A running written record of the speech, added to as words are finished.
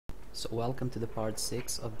So welcome to the part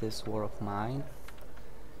 6 of this war of mine.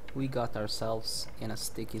 We got ourselves in a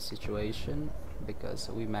sticky situation because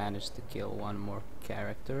we managed to kill one more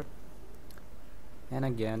character. And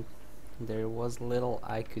again, there was little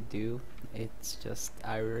I could do. It's just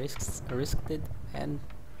I risked it and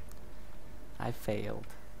I failed.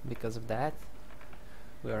 Because of that,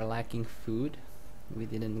 we are lacking food. We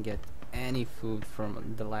didn't get any food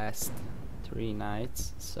from the last 3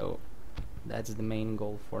 nights, so that's the main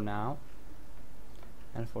goal for now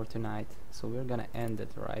and for tonight. So we're gonna end it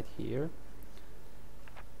right here.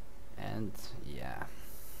 And yeah,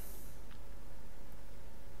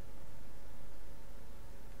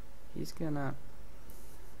 he's gonna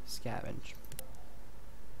scavenge,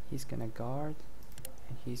 he's gonna guard,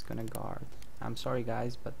 and he's gonna guard. I'm sorry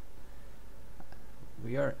guys, but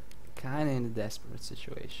we are kinda in a desperate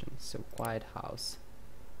situation. So quiet house.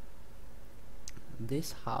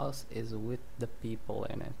 This house is with the people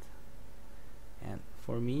in it, and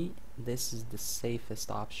for me this is the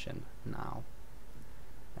safest option now,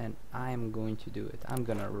 and I'm going to do it. I'm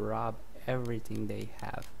gonna rob everything they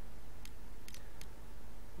have,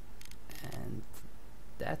 and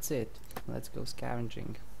that's it. Let's go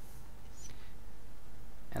scavenging,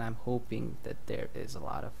 and I'm hoping that there is a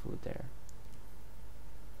lot of food there.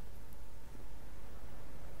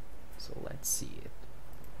 So let's see it.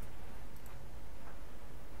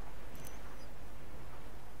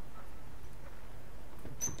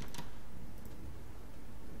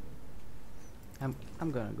 I'm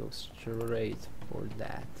gonna go straight for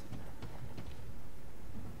that.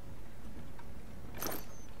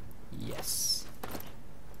 Yes.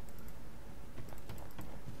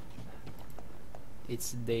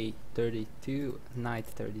 It's day 32, night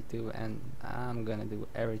 32, and I'm gonna do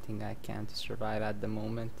everything I can to survive at the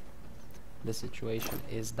moment. The situation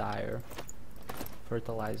is dire.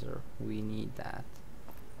 Fertilizer, we need that.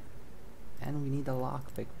 And we need a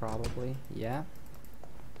lockpick probably, yeah.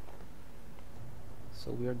 So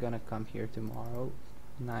we're gonna come here tomorrow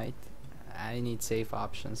night. I need safe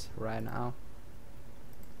options right now.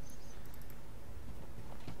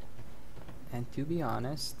 And to be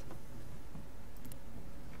honest,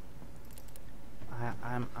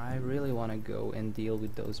 I really want to go and deal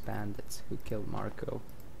with those bandits who killed Marco.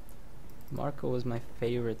 Marco was my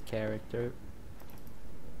favorite character,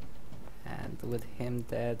 and with him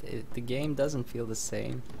dead, the game doesn't feel the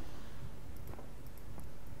same.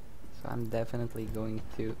 So I'm definitely going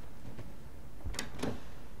to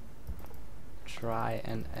try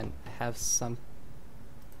and have some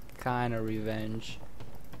kind of revenge.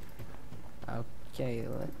 Okay,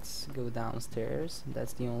 let's go downstairs.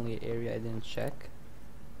 That's the only area I didn't check.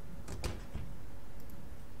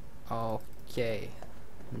 Okay,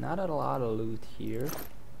 not a lot of loot here,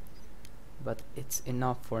 but it's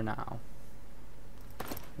enough for now.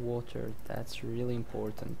 Water, that's really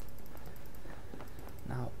important.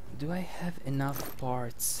 Now, do I have enough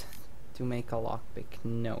parts to make a lockpick?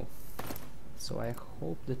 No. So I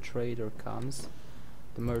hope the trader comes.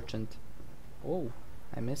 The merchant. Oh,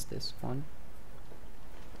 I missed this one.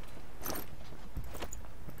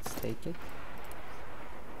 Let's take it.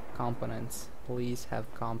 Components. Please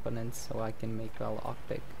have components so I can make a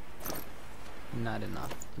lockpick. Not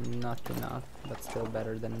enough. Not enough, but still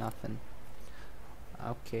better than nothing.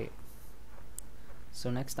 Okay. So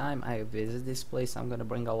next time I visit this place, I'm gonna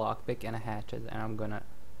bring a lockpick and a hatchet, and I'm gonna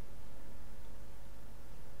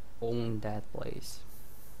own that place.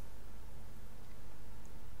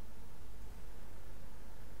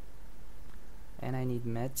 And I need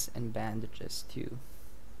meds and bandages too.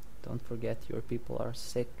 Don't forget, your people are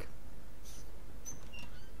sick.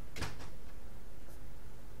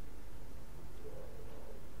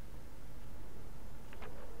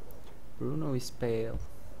 Bruno is pale.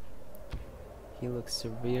 He looks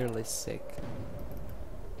severely sick.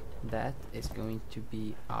 That is going to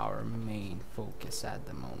be our main focus at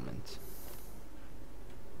the moment.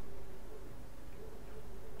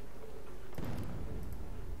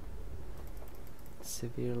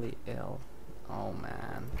 Severely ill. Oh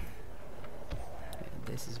man.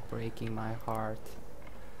 This is breaking my heart.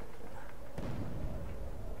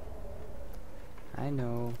 I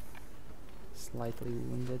know. Slightly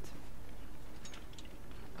wounded.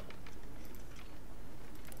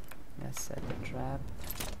 Let's set the trap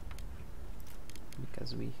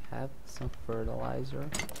because we have some fertilizer.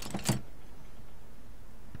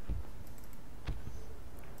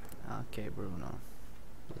 Okay, Bruno.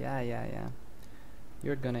 Yeah.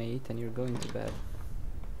 You're gonna eat and you're going to bed.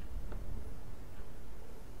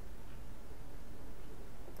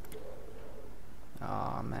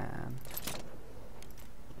 Oh man.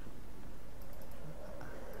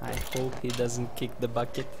 I hope he doesn't kick the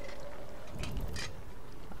bucket.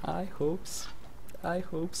 I hope so. I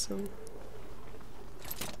hope so.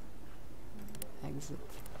 Exit.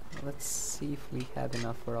 Let's see if we have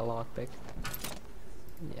enough for a lockpick.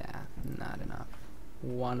 Yeah, not enough.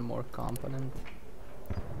 One more component.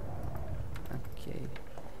 Okay,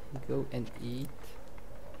 go and eat.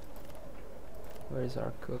 Where's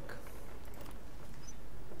our cook?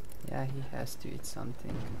 Yeah, he has to eat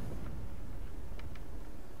something.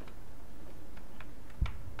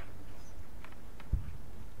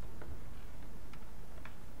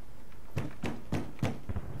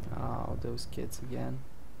 Oh, those kids again.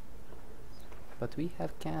 But we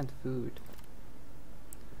have canned food.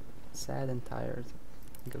 Sad and tired.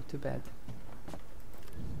 Go to bed.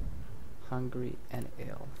 Hungry and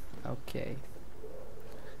ill. Okay.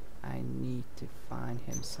 I need to find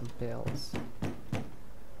him some pills.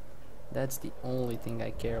 That's the only thing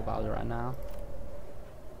I care about right now.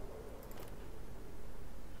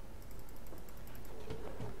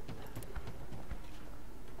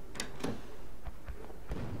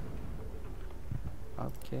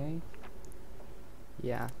 Okay.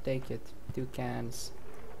 Yeah, take it. 2 cans.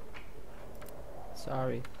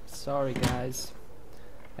 Sorry guys.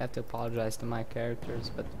 I have to apologize to my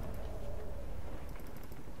characters, but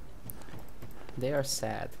they are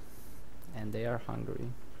sad and they are hungry.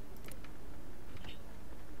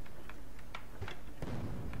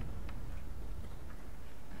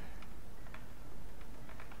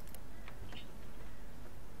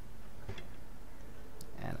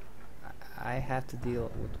 And I have to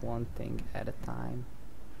deal with one thing at a time.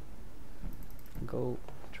 Go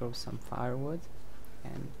throw some firewood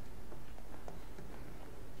and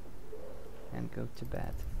go to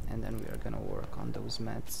bed, and then we are gonna work on those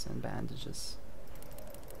meds and bandages.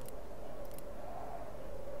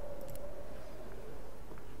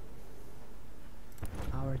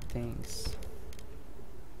 Our things.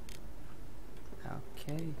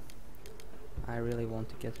 Okay, I really want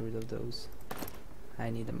to get rid of those. I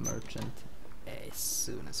need a merchant as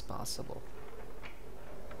soon as possible.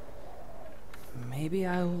 Maybe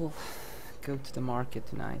I will go to the market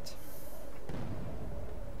tonight.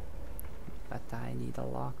 But I need a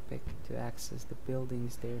lockpick to access the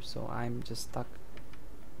buildings there, so I'm just stuck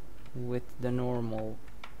with the normal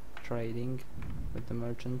trading with the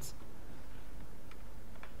merchants.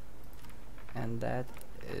 And that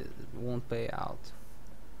won't pay out.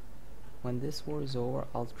 When this war is over,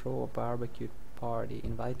 I'll throw a barbecue party,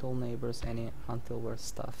 invite all neighbors until we're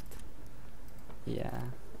stuffed. Yeah.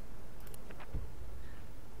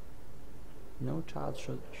 No child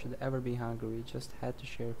should ever be hungry. We just had to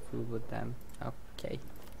share food with them. Okay.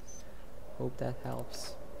 Hope that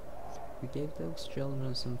helps. We gave those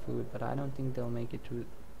children some food, but I don't think they'll make it through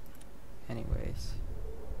anyways.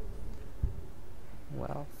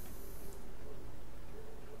 Well,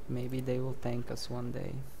 maybe they will thank us one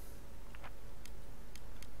day.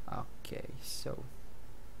 Okay, so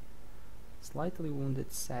slightly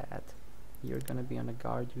wounded, sad. You're gonna be on a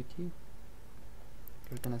guard with you.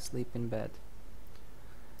 You're gonna sleep in bed.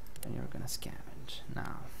 And you're gonna scavenge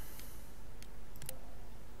now.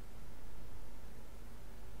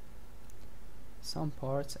 Some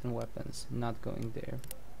parts and weapons not going there.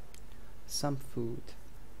 Some food,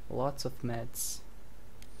 lots of meds.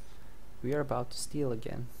 We are about to steal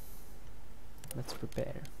again. Let's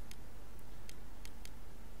prepare.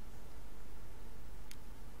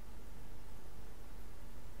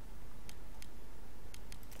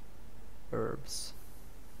 Herbs.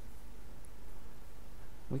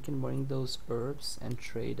 We can bring those herbs and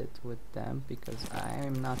trade it with them because I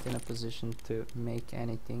am not in a position to make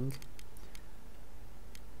anything.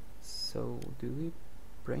 So do we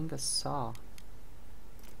bring a saw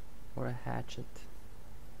or a hatchet?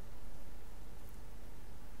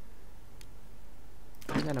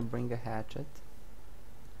 I'm gonna bring a hatchet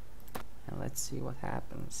and let's see what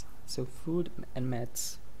happens. So food and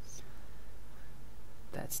meds,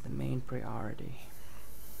 that's the main priority.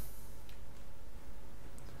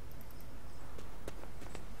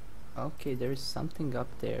 Okay, there is something up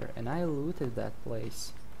there, and I looted that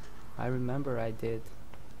place. I remember I did.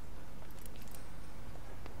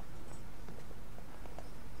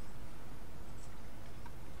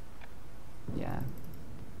 Yeah.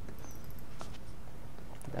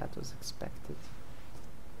 That was expected.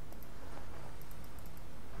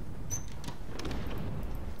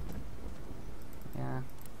 Yeah.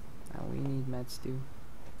 Now we need meds too.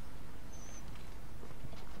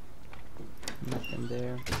 Nothing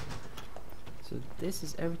there. So this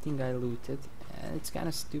is everything I looted, and it's kind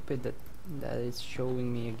of stupid that it's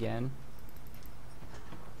showing me again.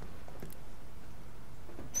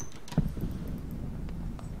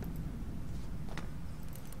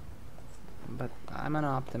 but I'm an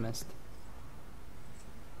optimist.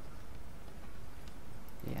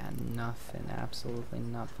 Yeah, nothing, absolutely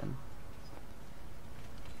nothing.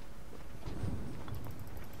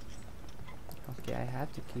 Okay, I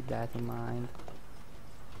have to keep that in mind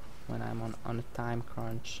when I'm on a time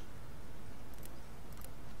crunch.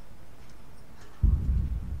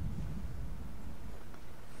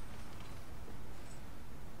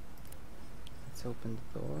 Let's open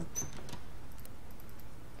the door.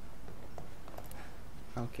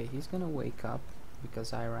 Okay, he's gonna wake up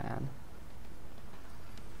because I ran.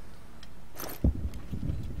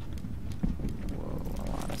 Whoa,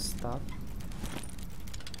 a lot of stuff.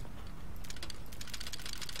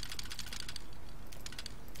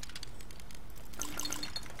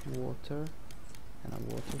 Water and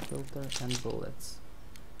a water filter and bullets.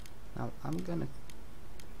 Now I'm gonna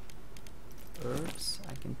herbs,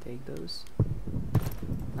 I can take those.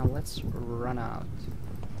 Now let's run out.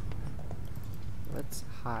 Let's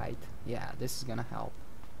hide. Yeah, this is gonna help.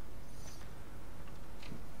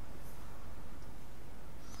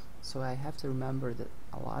 So I have to remember that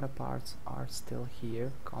a lot of parts are still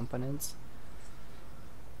here, components,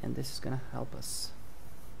 and this is gonna help us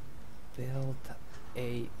build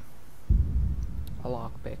a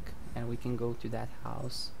lockpick, and we can go to that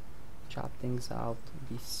house, chop things out,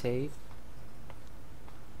 be safe,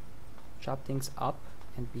 chop things up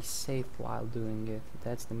and be safe while doing it.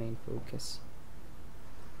 That's the main focus.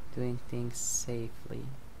 Doing things safely.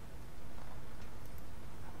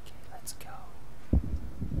 Okay, let's go.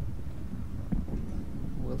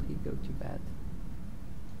 Will he go to bed?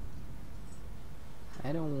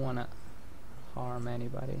 I don't wanna harm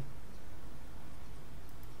anybody.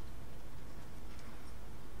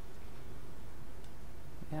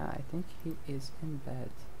 Yeah, I think he is in bed.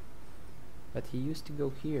 But he used to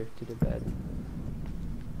go here to the bed.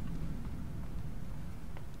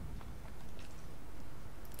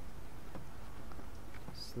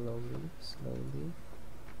 Slowly, slowly.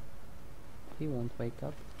 He won't wake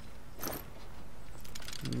up.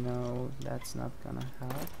 No, that's not gonna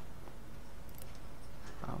help.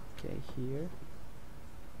 Okay, here.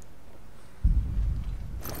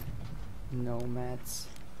 No mats.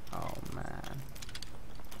 Oh man.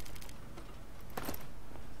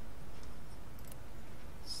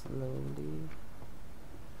 Slowly.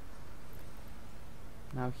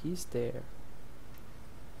 Now he's there.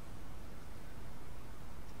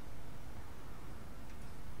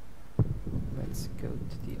 Let's go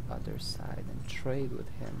to the other side and trade with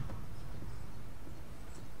him.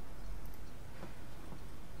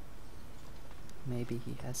 Maybe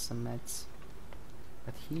he has some meds,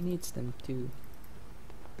 but he needs them too.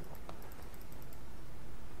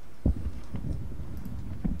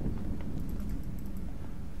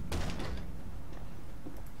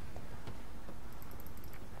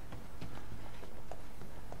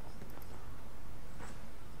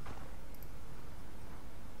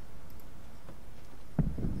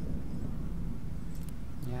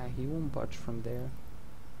 Yeah, he won't budge from there.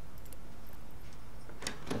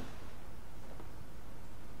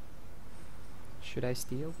 Should I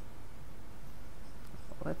steal?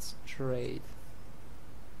 Let's trade.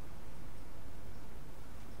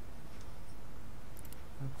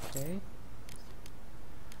 Okay.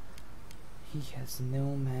 He has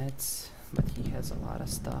no meds, but he has a lot of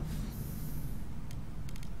stuff.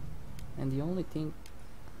 And the only thing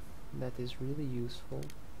that is really useful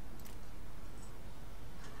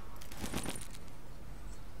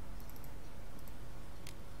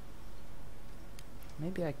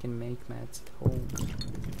maybe I can make mats at home.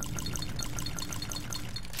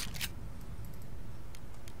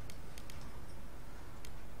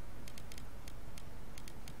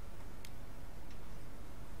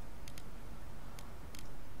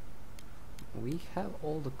 We have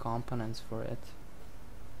all the components for it.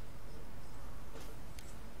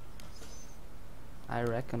 I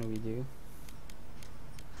reckon we do.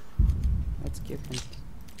 Let's give him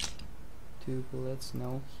 2 bullets.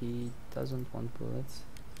 No, he doesn't want bullets.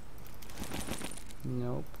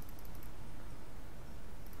 Nope.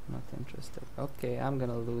 Not interested. Okay, I'm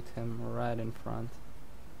gonna loot him right in front.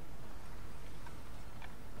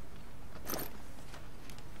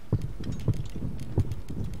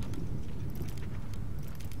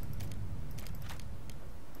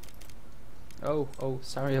 Oh,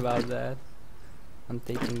 sorry about that. I'm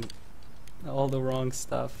taking all the wrong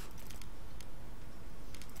stuff.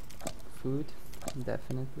 Food,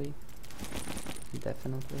 definitely.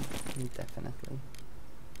 Definitely.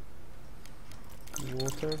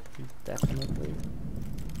 Water, definitely.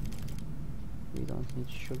 We don't need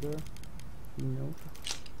sugar. Nope.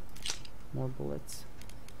 More bullets.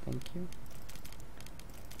 Thank you.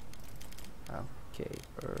 Okay,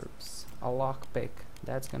 herbs. A lockpick.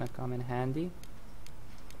 That's gonna come in handy.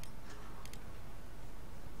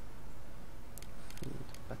 Food,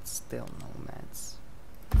 but still no meds.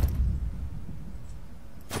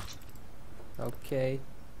 Okay.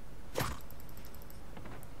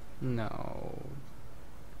 No.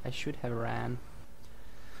 I should have ran.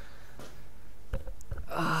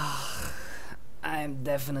 I'm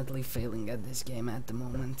definitely failing at this game at the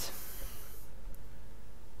moment.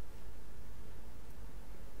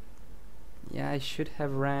 Yeah, I should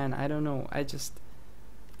have ran. I don't know. I just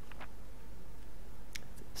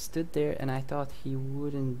stood there and I thought he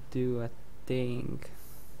wouldn't do a thing.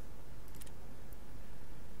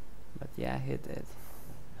 But yeah, he did.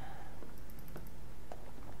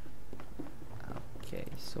 Okay,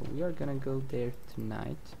 so we are gonna go there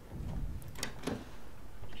tonight.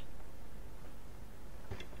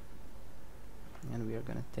 And we are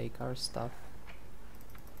gonna take our stuff.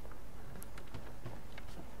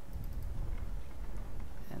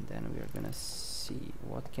 And then we are gonna see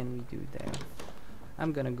what can we do there.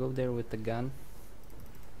 I'm gonna go there with the gun.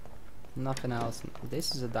 Nothing else.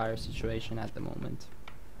 This is a dire situation at the moment.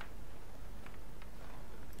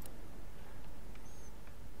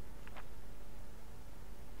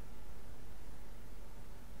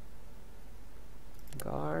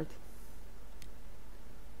 Guard.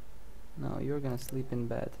 No, you're gonna sleep in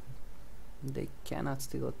bed. They cannot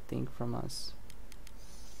steal a thing from us.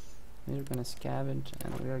 We're gonna scavenge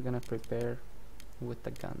and we are gonna prepare with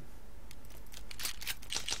the gun.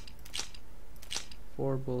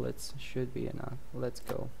 4 bullets should be enough. Let's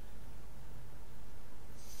go.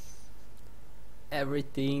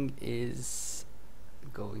 Everything is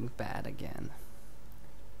going bad again.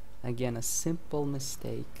 Again, a simple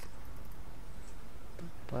mistake.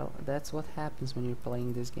 Well, that's what happens when you're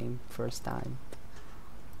playing this game first time.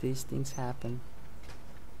 These things happen.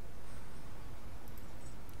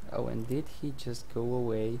 Oh, and did he just go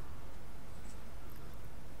away?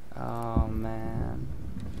 Oh man.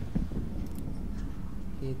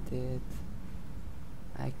 He did.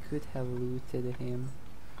 I could have looted him.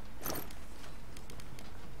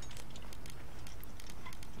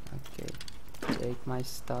 Okay, take my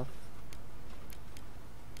stuff.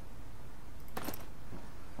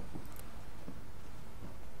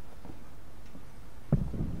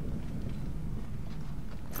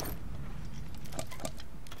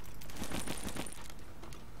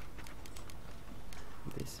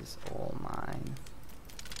 This is all mine.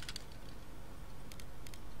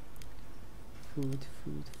 Food,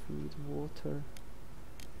 food, food, water,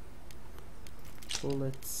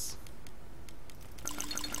 bullets.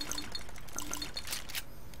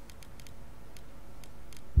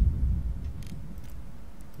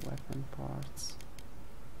 Weapon parts.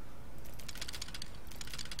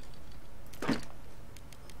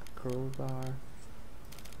 Crowbar.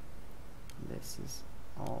 This is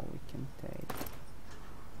all we can take.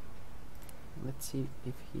 Let's see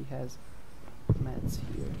if he has meds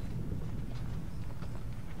here.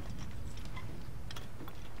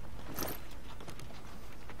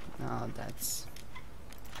 Oh, that's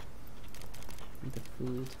the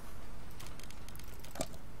food.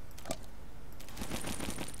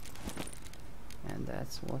 And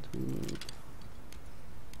that's what we need.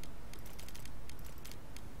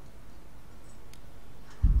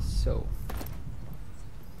 So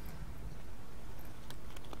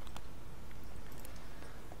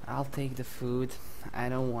I'll take the food. I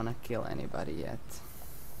don't want to kill anybody yet.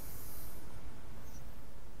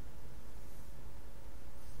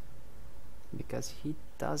 Because he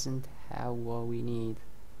doesn't have what we need.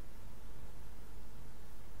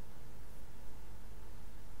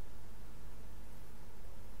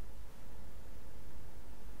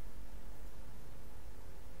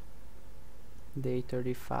 Day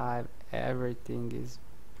 35, everything is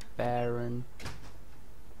barren.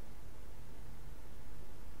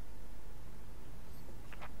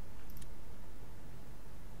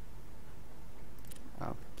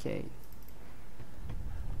 Okay.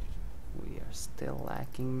 We are still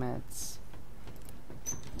lacking meds.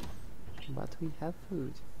 But we have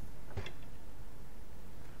food.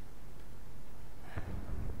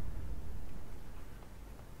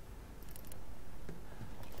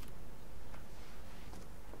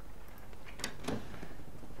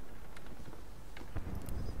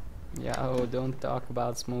 Yeah, oh, don't talk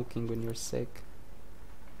about smoking when you're sick.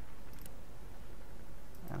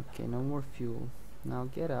 Okay, no more fuel. Now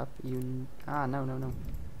get up. You no.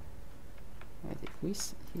 Wait,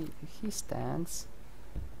 if he stands,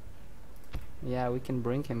 yeah, we can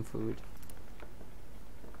bring him food.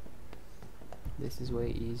 This is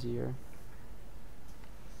way easier.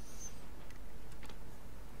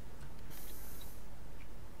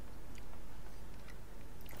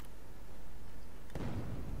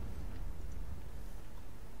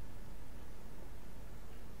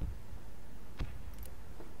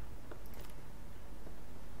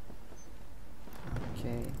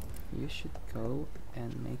 Okay, you should go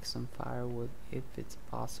and make some firewood if it's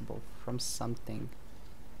possible from something.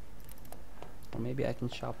 Or maybe I can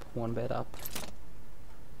chop one bed up.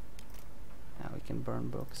 Now we can burn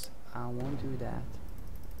books. I won't do that.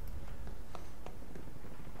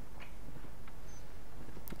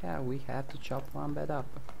 Yeah, we have to chop one bed up.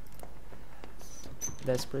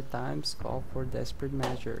 Desperate times call for desperate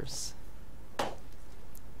measures.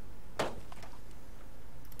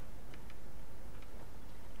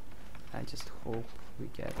 I just hope we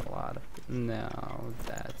get a lot of... No,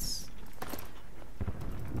 that's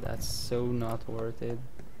so not worth it.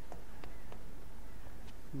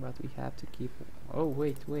 But we have to keep... Oh,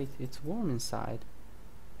 wait, it's warm inside.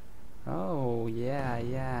 Oh,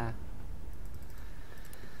 yeah.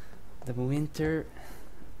 The winter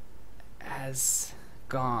has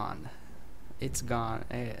gone. It's gone.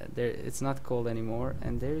 It's not cold anymore,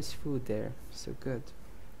 and there is food there. So good.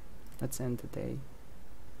 Let's end the day.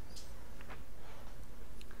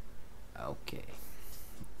 Okay.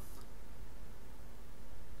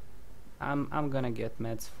 I'm gonna get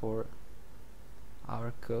meds for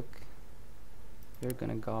our cook. You're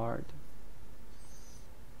gonna guard,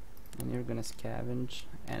 and you're gonna scavenge,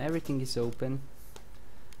 and everything is open.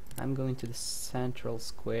 I'm going to the central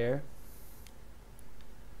square,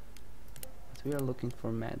 but we are looking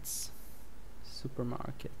for meds.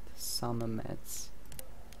 Supermarket, summer meds.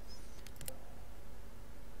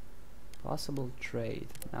 Possible trade.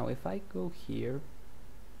 Now if I go here,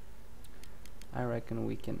 I reckon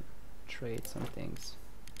we can trade some things.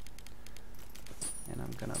 And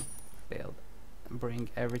I'm gonna bring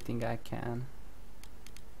everything I can.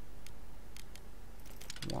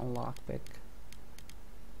 One lockpick.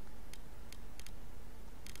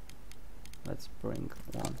 Let's bring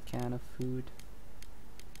one can of food.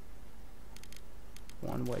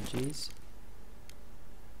 One wedgies.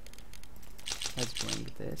 Let's bring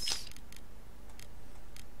this.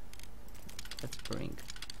 Let's bring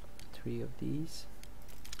 3 of these.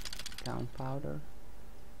 Gunpowder.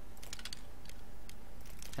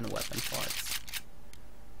 And weapon parts.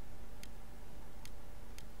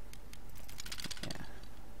 Yeah.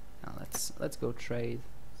 Now let's go trade.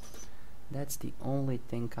 That's the only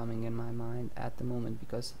thing coming in my mind at the moment,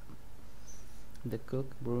 because the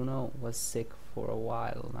cook Bruno was sick for a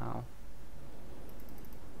while now,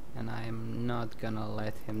 and I'm not gonna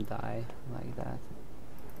let him die like that.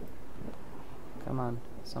 Come on,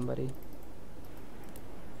 somebody.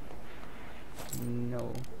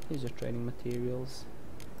 No, he's just trading materials.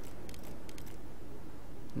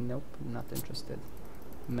 Nope, not interested.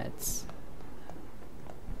 Meds.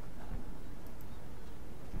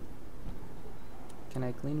 Can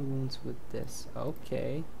I clean wounds with this?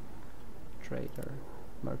 Okay. Trader,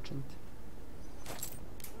 merchant.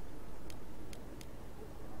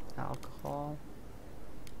 Alcohol.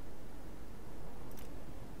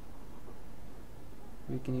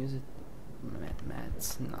 We can use it.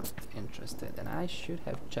 Meds, not interested. And I should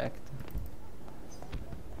have checked.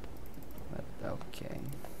 But okay.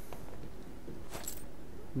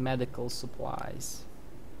 Medical supplies.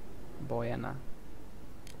 Boyana.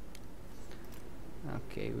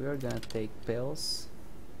 Okay, we are gonna take pills,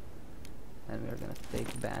 and we're gonna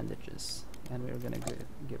take bandages, and we're gonna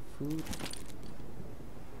get food,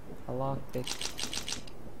 a lockpick,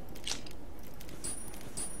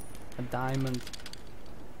 a diamond.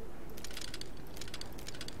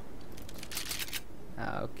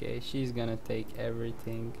 Okay, she's gonna take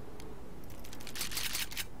everything.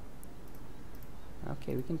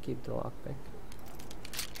 Okay, we can keep the lockpick,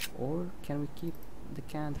 or can we keep the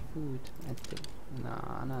canned food? I think.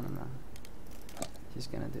 No. She's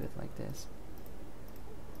gonna do it like this.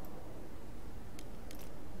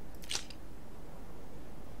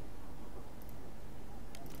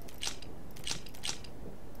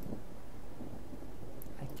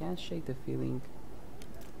 I can't shake the feeling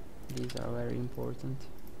these are very important.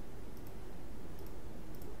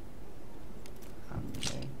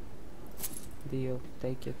 Okay. Deal,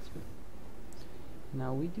 take it.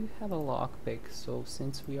 Now we do have a lockpick, so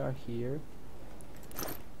since we are here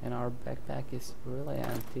and our backpack is really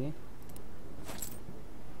empty.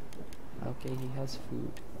 Okay, he has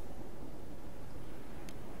food.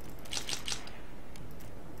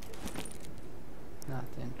 Not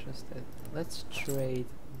interested. Let's trade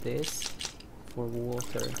this for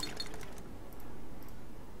water.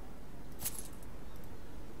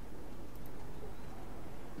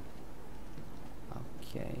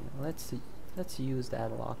 Okay, let's use that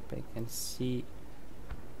lockpick and see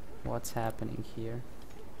what's happening here.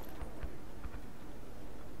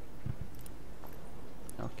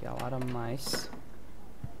 Okay, a lot of mice,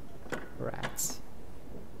 rats.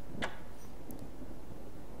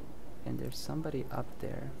 there's somebody up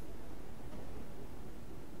there.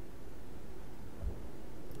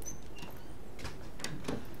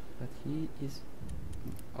 But he is...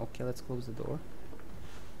 Okay, let's close the door.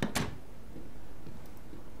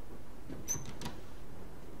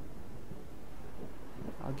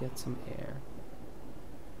 I'll get some air.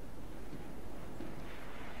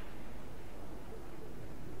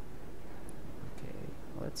 Okay,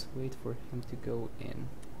 let's wait for him to go in.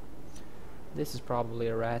 This is probably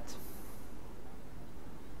a rat.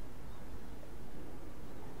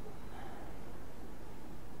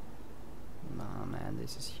 Oh man,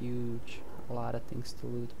 this is huge. A lot of things to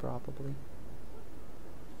loot probably.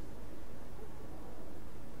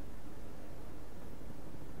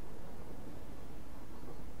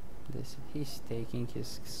 He's taking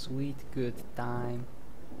his sweet good time.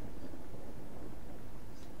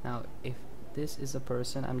 Now if this is a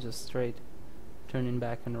person, I'm just straight turning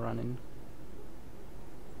back and running.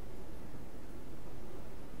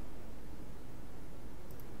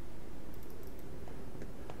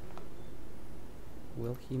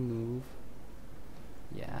 Will he move?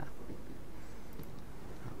 Yeah.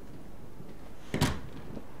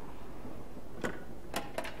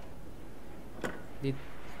 Did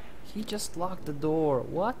he just lock the door?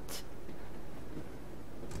 What?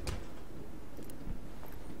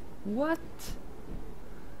 What?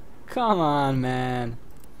 Come on, man.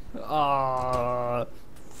 Oh.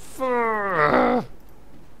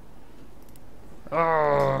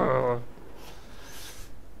 Oh.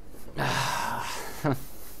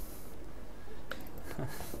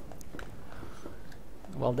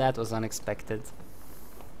 Well, that was unexpected.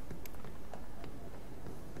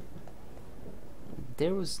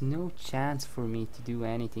 There was no chance for me to do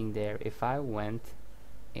anything there. If I went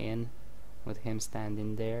in with him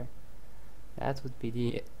standing there, that would be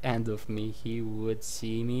the end of me. He would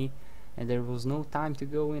see me, and there was no time to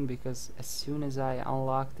go in because as soon as I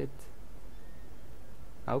unlocked it...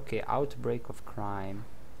 Okay, outbreak of crime.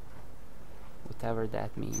 Whatever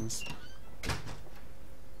that means.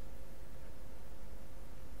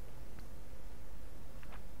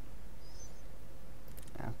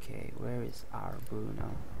 Okay, where is our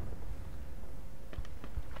Bruno?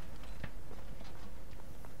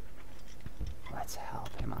 Let's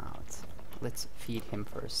help him out. Let's feed him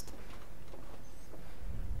first.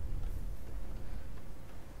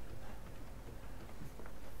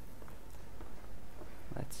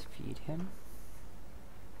 Let's feed him.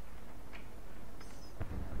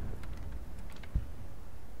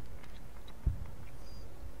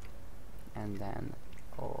 And then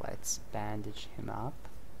let's bandage him up.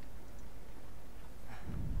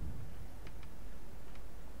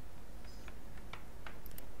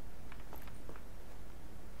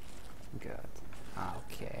 Good.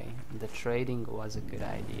 Okay, the trading was a good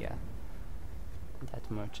idea.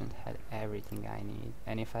 That merchant had everything I need,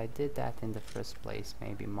 and if I did that in the first place,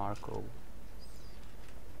 maybe Marco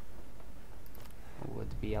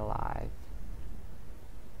would be alive.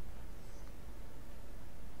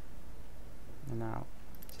 Now,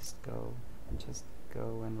 just go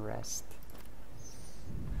and rest.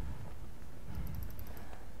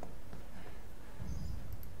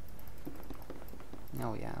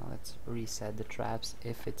 Oh yeah, let's reset the traps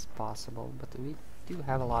if it's possible, but we do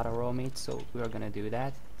have a lot of raw meat, so we're gonna do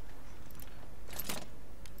that.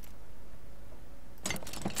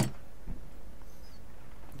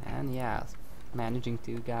 And yeah, managing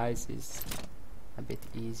 2 guys is a bit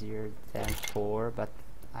easier than 4, but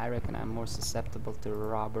I reckon I'm more susceptible to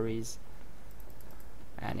robberies,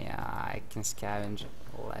 and yeah, I can scavenge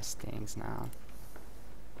less things now.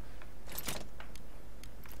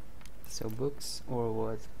 So books or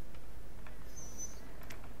wood?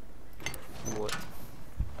 Wood.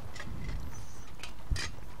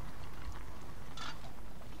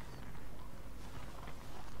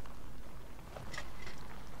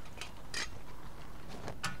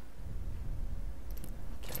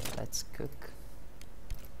 Okay, let's cook.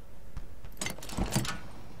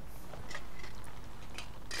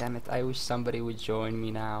 Damn it, I wish somebody would join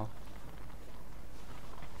me now.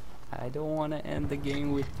 I don't want to end the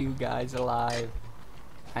game with 2 guys alive.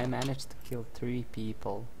 I managed to kill 3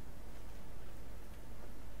 people.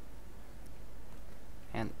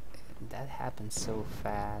 And that happened so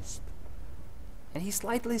fast. And he's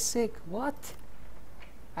slightly sick. What?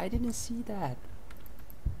 I didn't see that.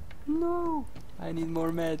 No! I need more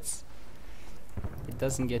meds. It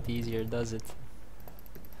doesn't get easier, does it?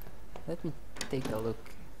 Let me take a look.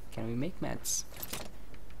 Can we make meds?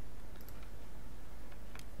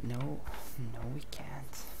 No, no we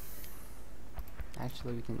can't.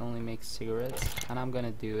 Actually, we can only make cigarettes, and I'm gonna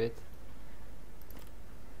do it.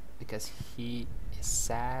 because he is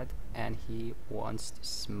sad and he wants to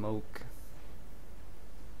smoke.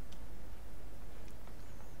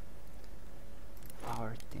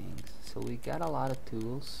 Our things. So we got a lot of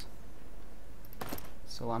tools.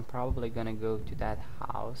 So I'm probably gonna go to that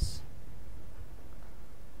house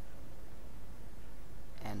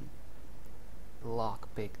and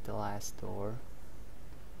lockpick the last door.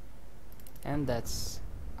 And that's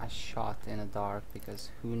a shot in the dark, because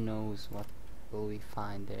who knows what will we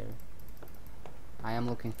find there. I am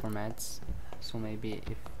looking for meds, so maybe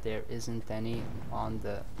if there isn't any on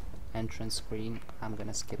the entrance screen, I'm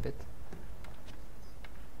gonna skip it.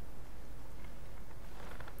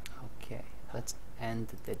 Okay, let's end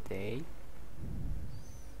the day.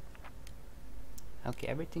 Okay,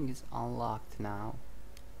 everything is unlocked now.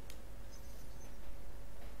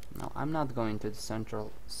 Now I'm not going to the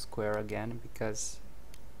central square again because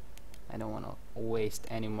I don't want to waste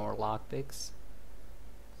any more lockpicks.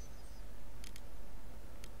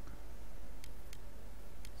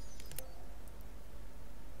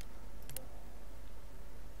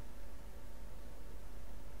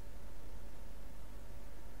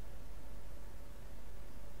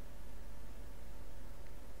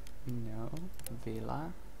 No,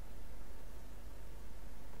 villa.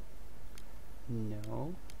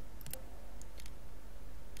 No.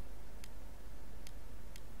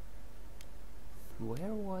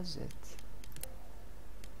 Where was it?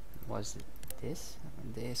 Was it this?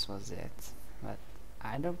 This was it. But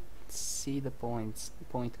I don't see the point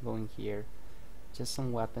going here. Just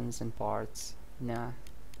some weapons and parts. Nah.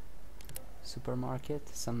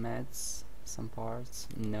 Supermarket, some meds, some parts.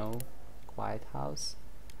 No. Quiet house.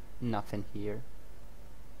 Nothing here.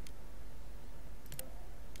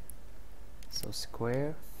 So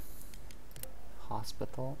square,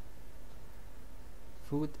 hospital,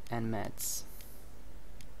 food and meds.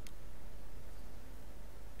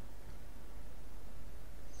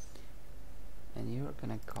 And you're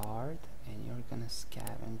gonna guard and you're gonna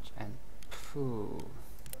scavenge and phew,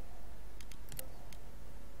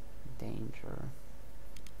 danger.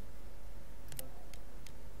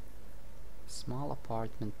 Small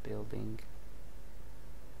apartment building.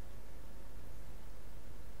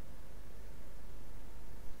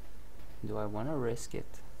 Do I want to risk it?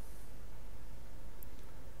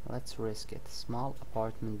 Let's risk it. Small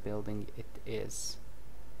apartment building it is.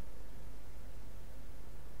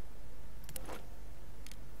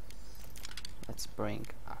 Let's bring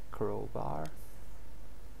a crowbar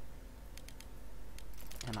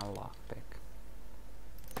and a lockpick.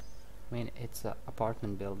 I mean, it's an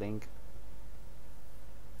apartment building.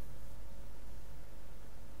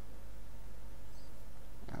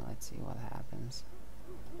 And let's see what happens.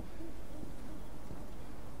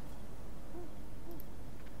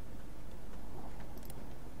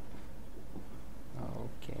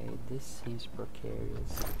 Okay, this seems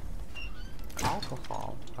precarious.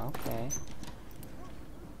 Alcohol, okay.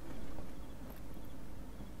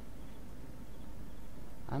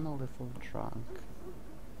 I'm a little drunk.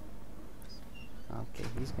 Okay,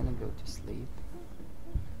 he's gonna go to sleep.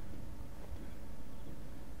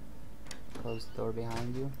 Close the door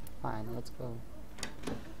behind you. Fine, let's go.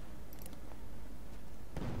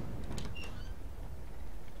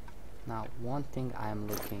 Now, one thing I'm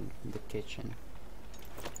looking in the kitchen.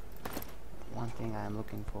 One thing I'm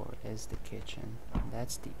looking for is the kitchen.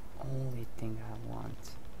 That's the only thing I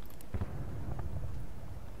want.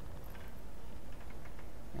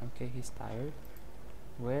 Okay, he's tired.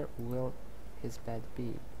 Where will his bed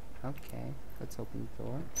be? Okay, let's open the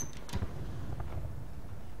door.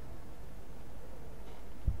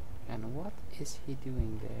 And what is he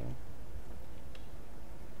doing there?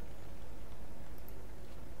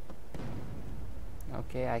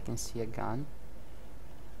 Okay, I can see a gun.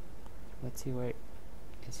 Let's see, where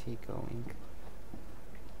is he going?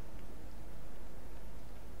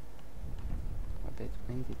 A bit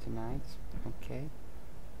windy tonight. Okay.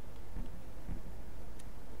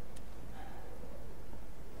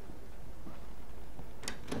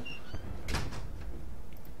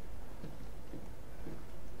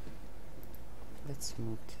 Let's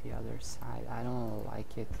move to the other side. I don't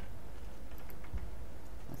like it.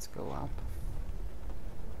 Let's go up.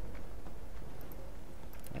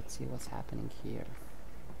 Let's see what's happening here.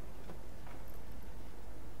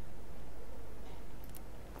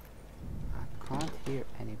 I can't hear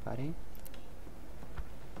anybody.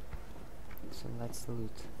 So let's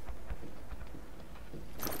loot.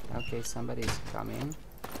 Okay, somebody's coming.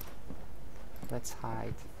 Let's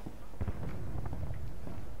hide.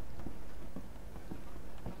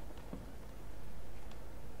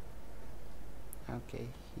 Okay,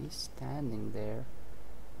 he's standing there.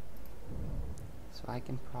 So I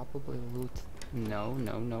can probably loot. No,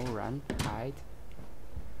 no, no, run, hide.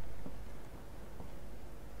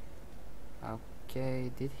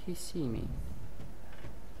 Okay, did he see me?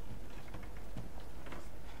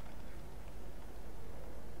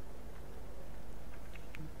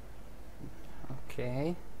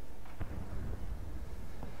 Okay.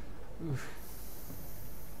 Oof.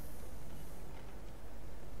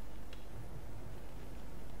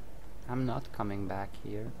 I'm not coming back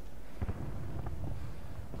here.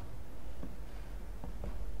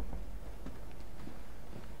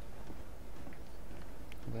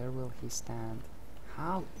 Where will he stand?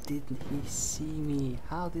 How didn't he see me?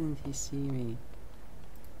 How didn't he see me?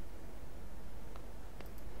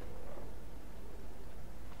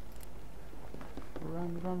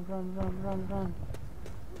 Run, run, run, run, run, run.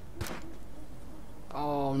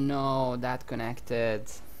 Oh no, that connected.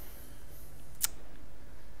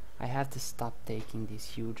 I have to stop taking these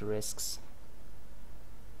huge risks.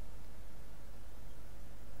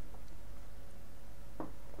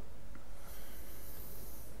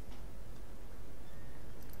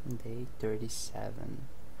 Day 37.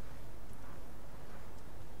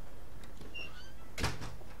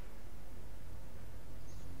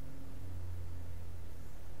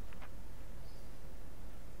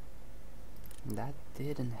 That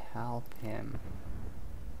didn't help him.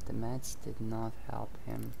 The meds did not help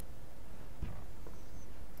him.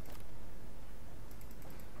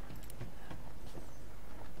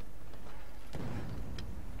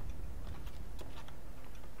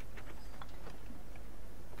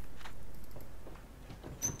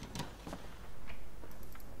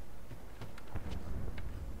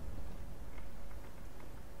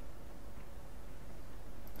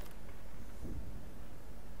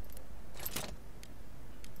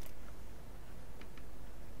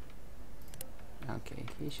 Okay,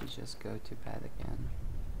 he should just go to bed again.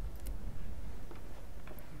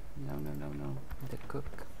 No, no, no, no. The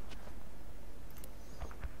cook.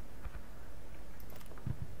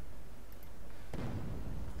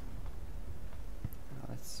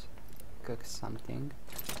 Let's cook something.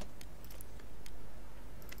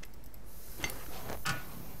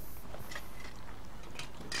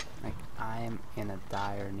 Like, I am in a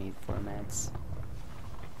dire need for meds.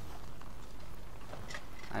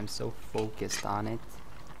 I'm so focused on it,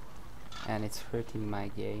 and it's hurting my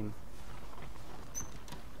game.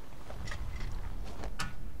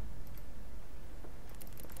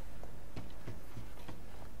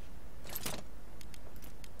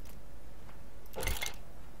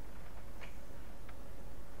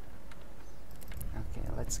 Okay,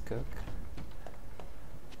 let's cook.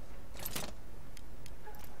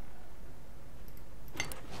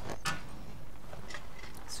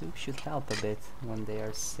 Soup should help a bit when they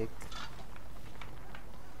are sick.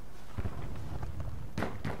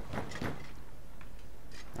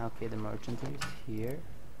 Okay, the merchant is here.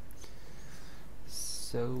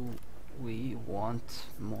 So we want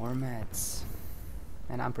more meds.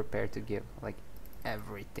 And I'm prepared to give like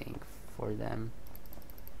everything for them.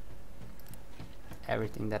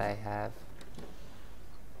 Everything that I have.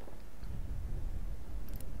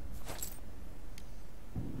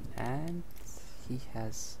 And he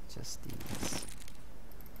has just these,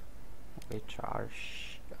 which are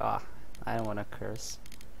I don't want to curse.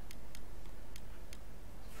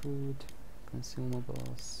 Food,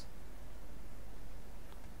 consumables.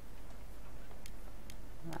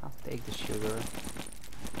 I'll take the sugar.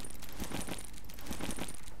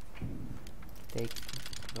 Take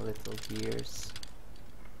the little gears.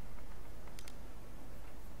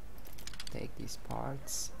 Take these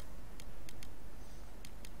parts.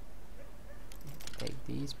 Take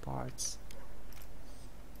these parts.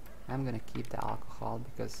 I'm gonna keep the alcohol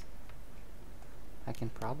because I can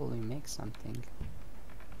probably make something.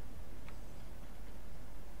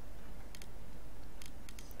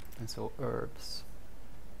 And so herbs.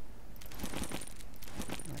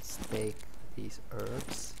 Let's take these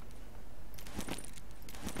herbs.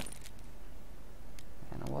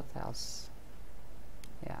 And what else?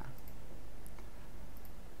 Yeah.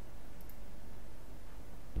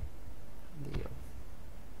 Deal.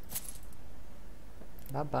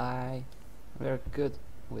 Bye bye. We're good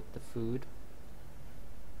with the food.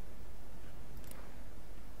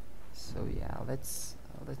 So yeah, let's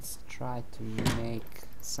try to make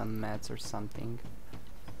some meds or something.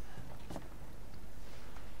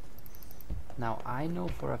 Now I know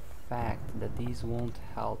for a fact that these won't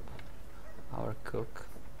help our cook,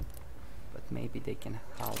 but maybe they can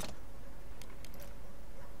help.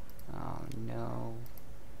 Oh no.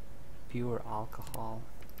 Pure alcohol.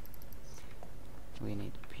 We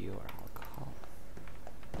need pure alcohol.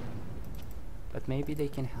 But maybe they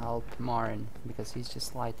can help Marin because he's just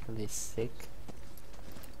slightly sick,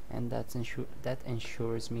 and that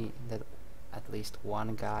ensures me that at least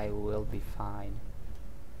one guy will be fine.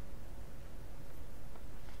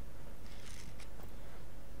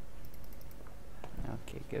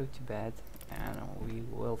 Okay, go to bed and we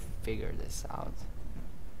will figure this out.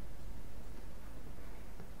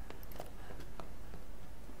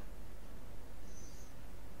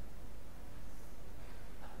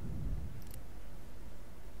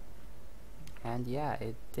 And yeah,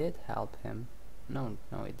 it did help him. No,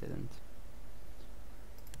 it didn't.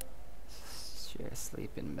 Just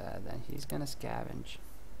sleep in bed and he's gonna scavenge.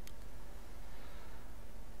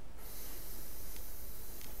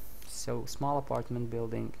 So small apartment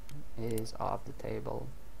building is off the table.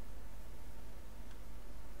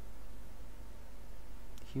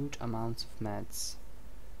 Huge amounts of meds.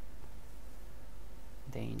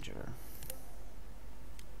 Danger.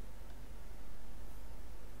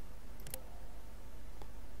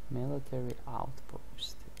 Military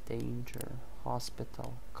outpost. Danger.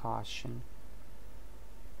 Hospital. Caution.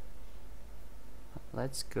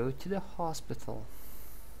 Let's go to the hospital.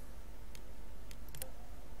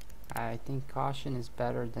 I think caution is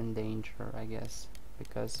better than danger, I guess,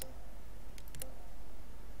 because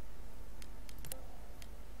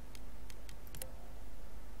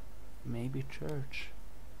maybe church.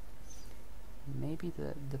 Maybe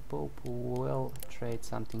the Pope will trade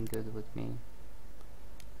something good with me.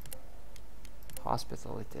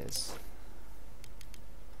 Hospital it is.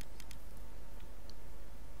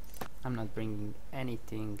 I'm not bringing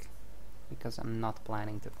anything because I'm not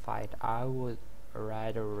planning to fight. I would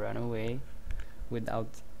rather run away without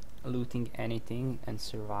looting anything and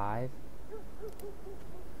survive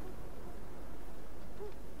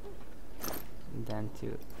than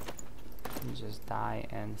to just die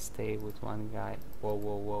and stay with one guy. Whoa,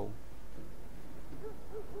 whoa, whoa.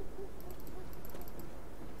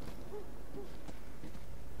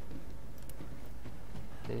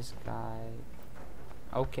 This guy...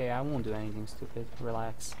 Okay, I won't do anything stupid.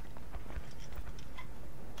 Relax.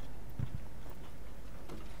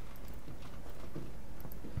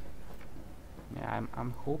 Yeah,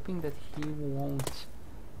 I'm hoping that he won't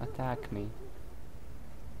attack me.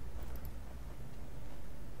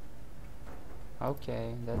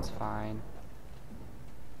 Okay, that's fine.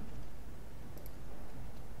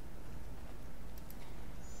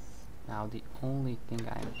 Now the only thing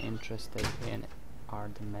I'm interested in are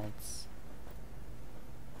the meds.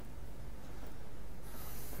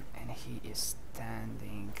 And he is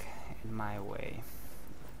standing in my way,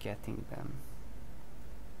 getting them.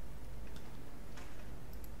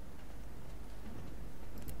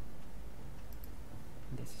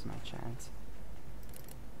 This is my chance.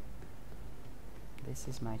 This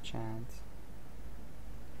is my chance.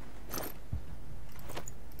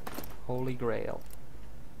 Holy Grail.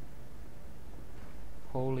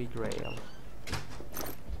 Holy Grail.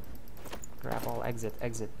 Grab all, exit,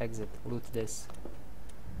 exit, exit. Loot this.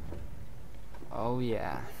 Oh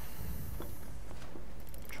yeah.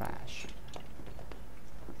 Trash.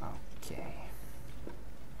 Okay.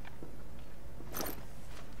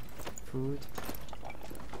 Food.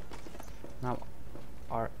 Now,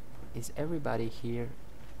 is everybody here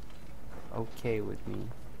okay with me?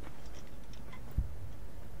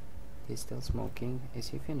 He's still smoking. Is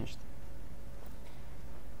he finished?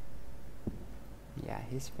 Yeah,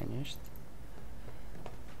 he's finished.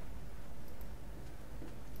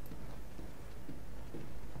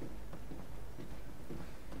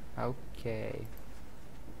 Okay.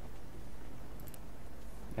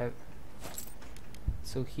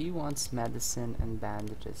 So he wants medicine and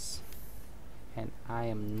bandages, and I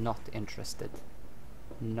am not interested.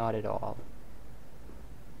 Not at all.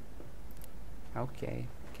 Okay,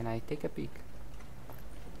 can I take a peek?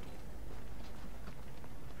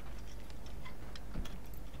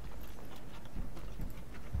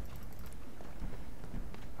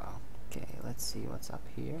 Okay, let's see what's up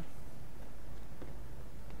here.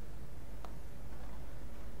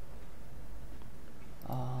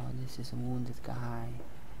 Oh, this is a wounded guy.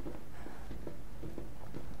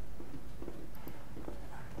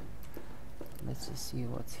 Let's just see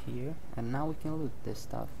what's here. And now we can loot this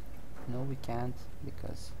stuff. No, we can't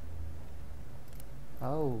because...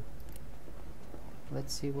 Oh!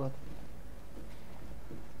 Let's see what...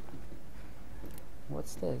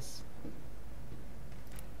 What's this?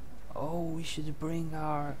 Oh, we should bring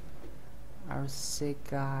our sick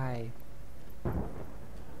guy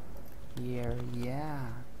here. Yeah,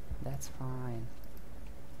 that's fine.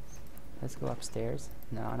 Let's go upstairs.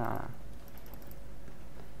 No.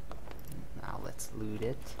 Now let's loot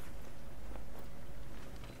it.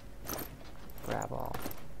 Grab all.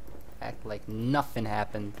 Act like nothing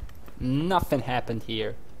happened. Nothing happened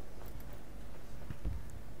here.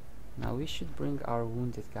 Now we should bring our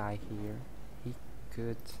wounded guy here. He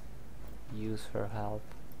could use her help.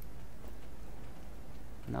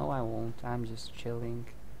 No, I won't. I'm just chilling.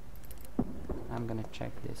 I'm gonna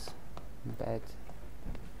check this bed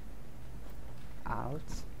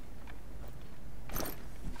out.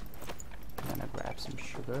 I'm gonna grab some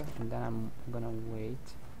sugar and then I'm gonna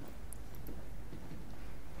wait.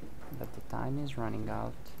 But the time is running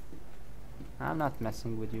out. I'm not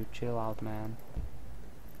messing with you. Chill out, man.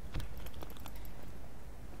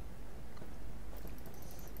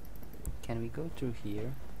 Can we go through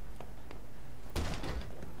here?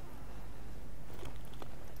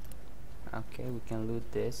 Okay, we can loot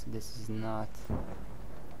this. This is not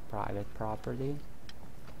private property.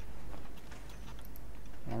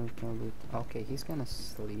 And we can loot. Okay, he's gonna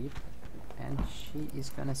sleep and she is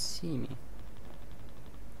gonna see me.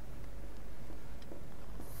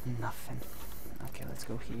 Nothing. Okay, let's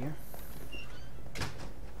go here.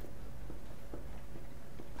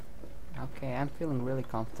 Okay, I'm feeling really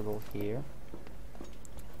comfortable here.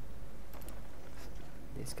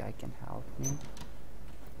 This guy can help me.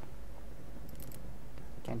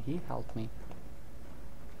 Can he help me?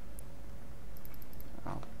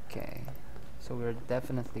 Okay, so we're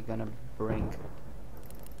definitely gonna bring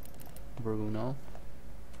Bruno.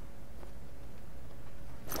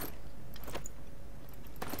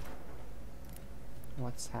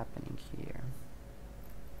 What's happening here?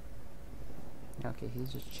 Okay,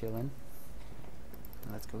 he's just chilling.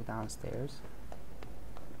 Let's go downstairs.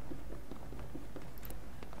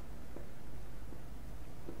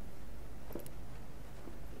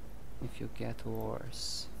 If you get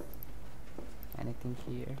worse. Anything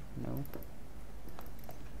here? No.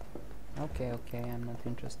 Okay, I'm not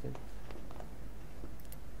interested.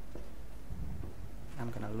 I'm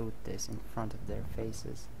gonna loot this in front of their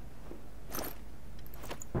faces.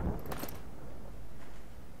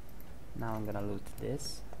 Now I'm gonna loot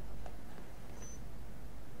this.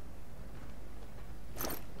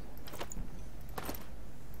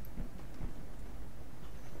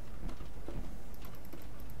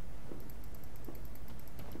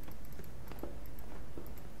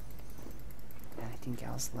 Anything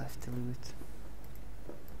else left to loot?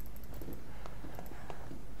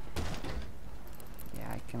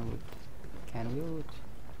 Yeah, I can loot. Can we loot?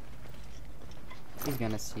 He's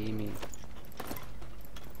gonna see me.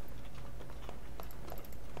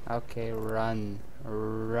 Okay, run.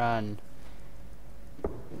 Run.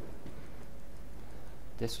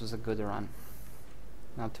 This was a good run.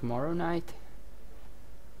 Now tomorrow night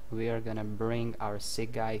we are gonna bring our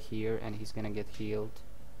sick guy here and he's gonna get healed.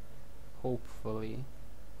 Hopefully.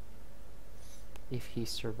 If he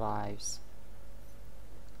survives.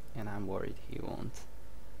 And I'm worried he won't.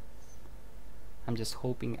 I'm just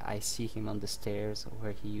hoping I see him on the stairs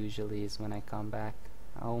where he usually is when I come back.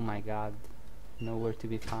 Oh my god. Nowhere to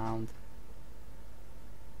be found.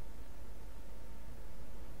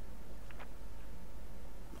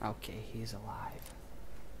 Okay, he's alive.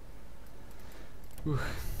 Whew.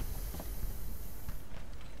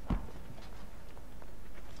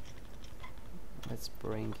 Let's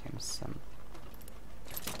bring him some.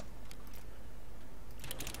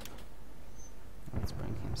 Let's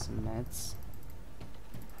bring him some meds.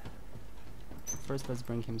 First, let's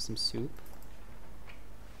bring him some soup.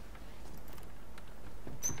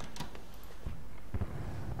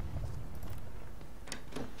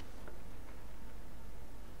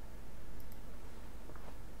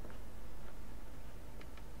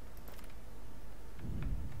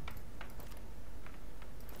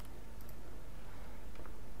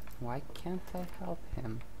 Why can't I help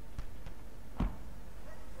him?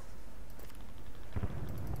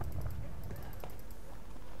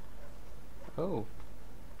 Oh,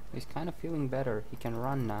 he's kind of feeling better. He can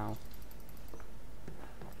run now.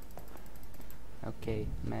 Okay,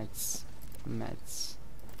 meds.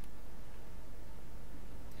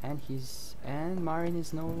 And Marin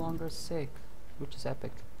is no longer sick, which is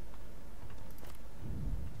epic.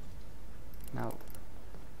 Now,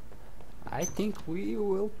 I think we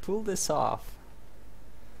will pull this off.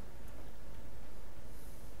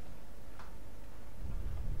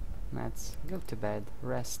 Let's go to bed,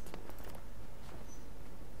 rest.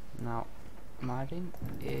 Now, Martin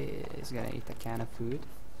is gonna eat a can of food.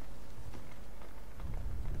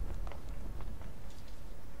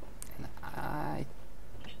 And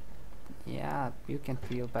yeah, you can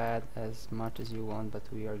feel bad as much as you want, but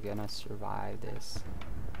we are gonna survive this.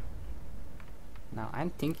 Now, I'm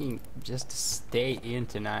thinking just to stay in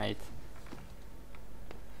tonight.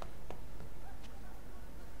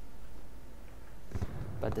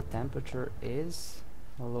 but the temperature is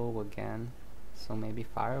low again, so maybe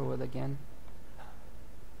firewood again.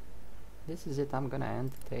 This is it, I'm gonna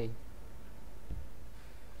end the day.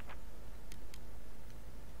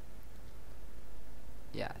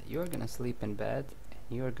 Yeah, you're gonna sleep in bed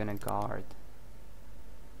and you're gonna guard.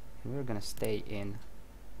 And we're gonna stay in.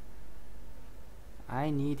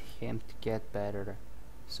 I need him to get better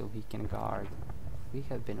so he can guard. We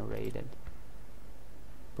have been raided.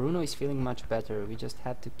 Bruno is feeling much better. We just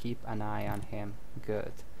have to keep an eye on him.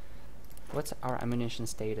 Good. What's our ammunition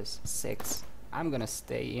status? 6. I'm gonna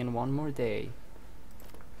stay in one more day.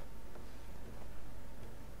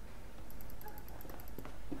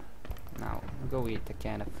 Now, go eat a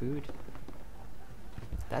can of food.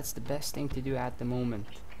 That's the best thing to do at the moment.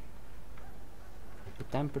 The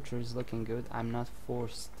temperature is looking good. I'm not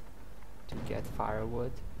forced to get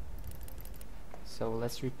firewood. So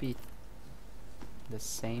let's repeat the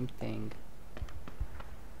same thing.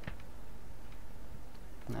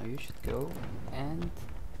 Now you should go, and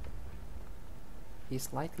he's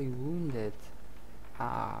slightly wounded.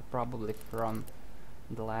 Probably from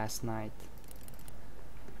the last night.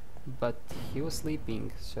 But he was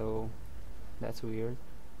sleeping, so that's weird.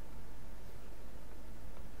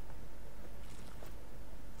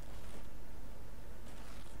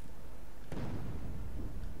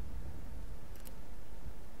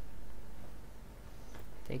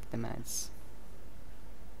 Take the meds.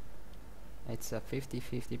 It's a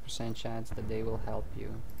 50-50% chance that they will help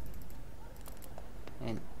you.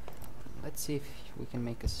 And let's see if we can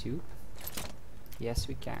make a soup. Yes,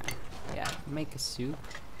 we can. Yeah, make a soup.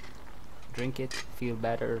 Drink it, feel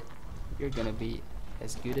better. You're gonna be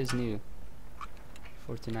as good as new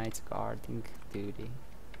for tonight's guarding duty.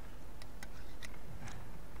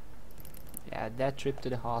 Yeah, that trip to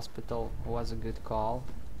the hospital was a good call.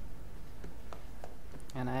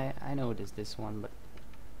 And I noticed this one, but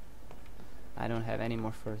I don't have any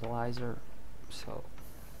more fertilizer, so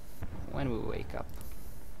when we wake up.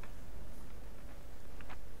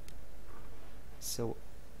 So,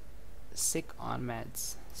 sick on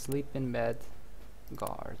meds, sleep in bed,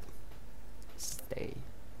 guard, stay.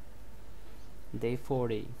 Day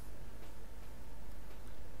 40.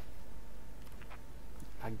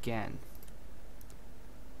 Again.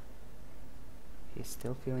 He's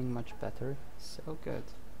still feeling much better, so good.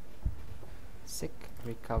 Sick,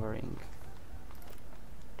 recovering.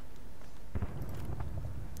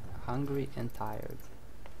 Hungry and tired.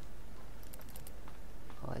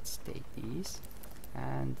 Let's take these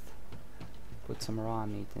and put some raw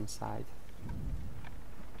meat inside.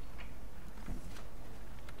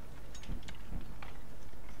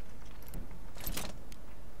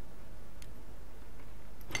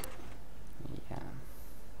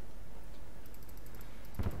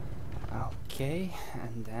 Okay,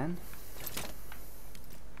 and then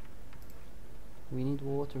we need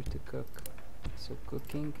water to cook. So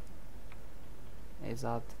cooking is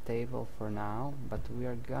off the table for now, but we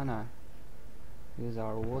are gonna use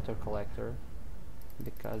our water collector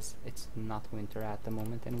because it's not winter at the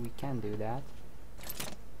moment and we can do that,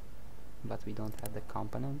 but we don't have the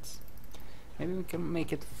components. Maybe we can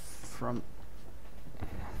make it from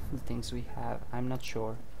the things we have. I'm not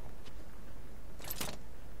sure.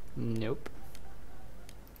 Nope.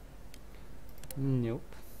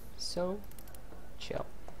 Nope. So, chill.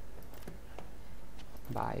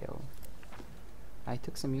 Bio. I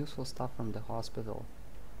took some useful stuff from the hospital.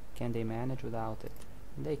 Can they manage without it?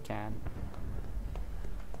 They can.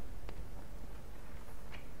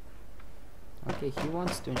 Okay, he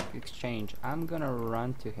wants to exchange. I'm gonna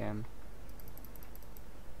run to him.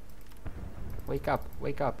 Wake up,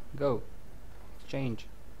 go. Exchange.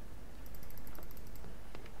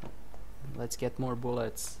 Let's get more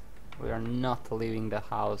bullets. We are not leaving the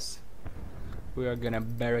house. We are gonna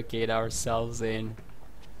barricade ourselves in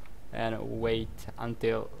and wait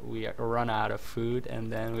until we run out of food,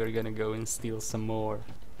 and then we're gonna go and steal some more.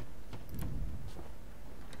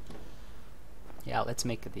 Yeah, let's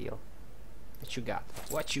make a deal. What you got?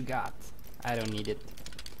 What you got? I don't need it.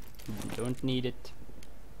 Don't need it.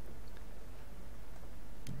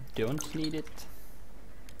 Don't need it.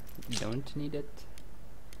 Don't need it.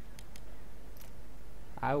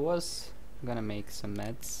 I was gonna make some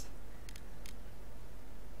meds,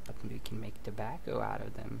 but we can make tobacco out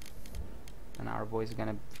of them, and our boy's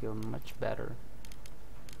gonna feel much better.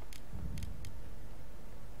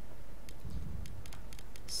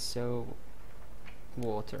 So,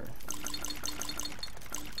 water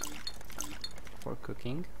for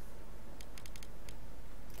cooking,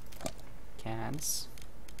 cans,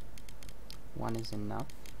 one is enough.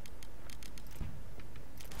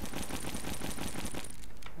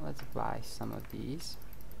 Let's buy some of these.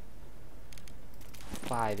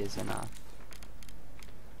 5 is enough.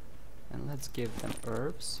 And let's give them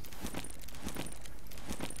herbs.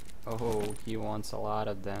 Oh, he wants a lot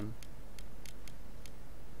of them.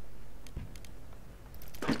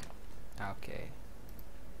 Okay.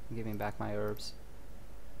 Give me back my herbs.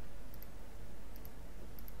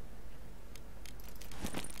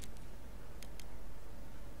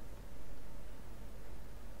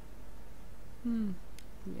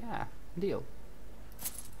 Yeah, deal.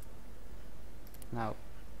 Now,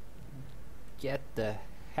 get the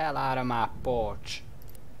hell out of my porch.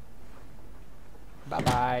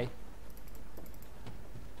 Bye-bye.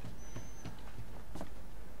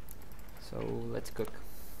 So, let's cook.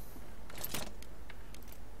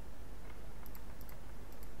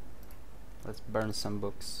 Let's burn some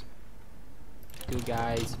books. 2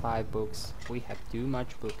 guys, 5 books. We have too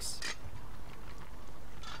much books.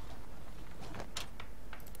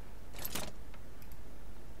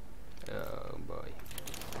 Oh boy.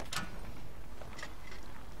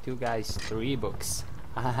 2 guys, 3 books.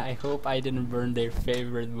 I hope I didn't burn their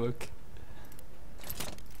favorite book.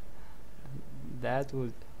 That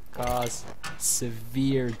would cause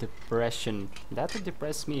severe depression. That would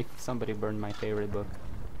depress me if somebody burned my favorite book.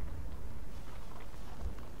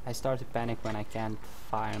 I start to panic when I can't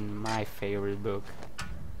find my favorite book.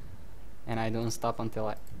 And I don't stop until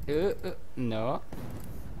I... no.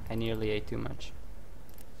 I nearly ate too much.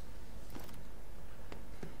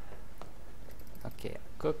 Okay,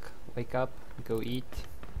 cook, wake up, go eat,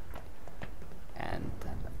 and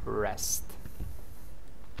rest.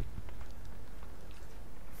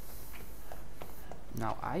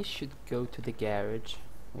 Now I should go to the garage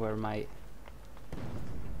where my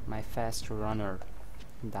fast runner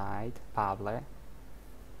died, Pavle,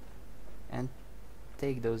 and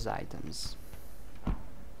take those items.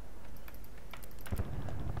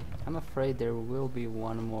 I'm afraid there will be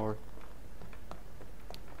one more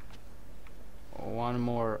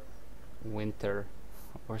winter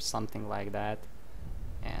or something like that,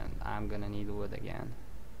 and I'm gonna need wood again.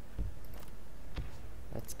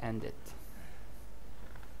 Let's end it.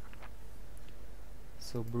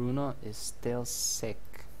 So Bruno is still sick.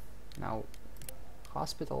 Now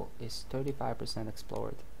hospital is 35%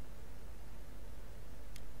 explored.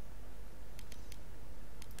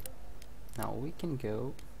 Now we can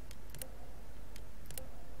go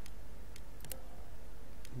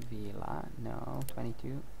Villa, no.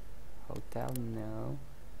 22. Hotel, no.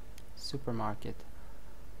 Supermarket.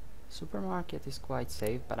 Supermarket is quite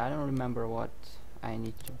safe, but I don't remember what I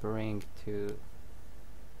need to bring to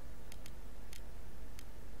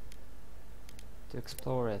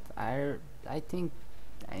explore it. I think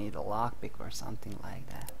I need a lockpick or something like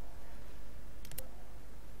that.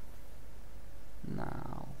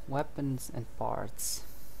 Now, weapons and parts,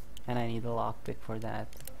 and I need a lockpick for that.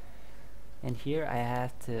 And here I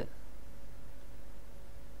have to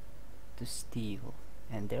steal,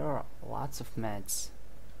 and there are lots of meds.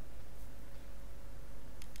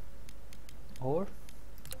 Or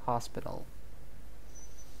hospital.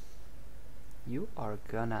 You are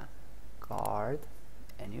gonna guard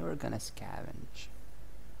and you're gonna scavenge.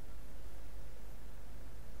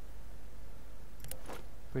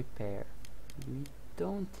 Prepare. We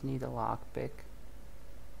don't need a lockpick.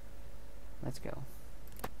 Let's go.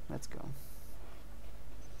 Let's go.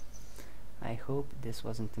 I hope this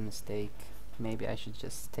wasn't a mistake. Maybe I should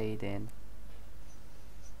just stayed in.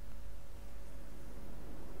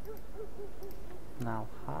 Now,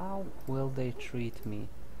 how will they treat me?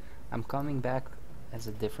 I'm coming back as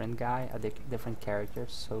a different guy, a different character,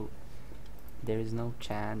 so there is no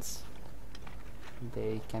chance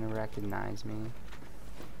they can recognize me.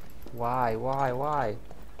 Why? Why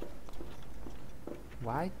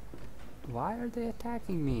are they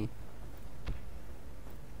attacking me?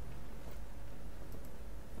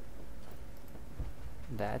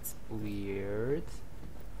 That's weird.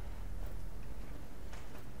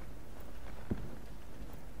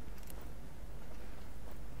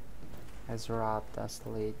 Has robbed us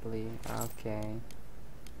lately. Okay.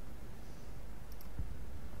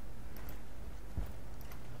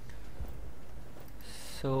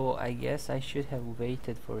 So I guess I should have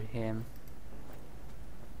waited for him.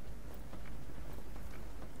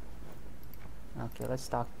 Okay, let's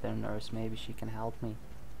talk to the nurse. Maybe she can help me.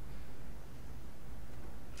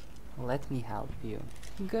 Let me help you.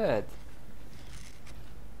 Good.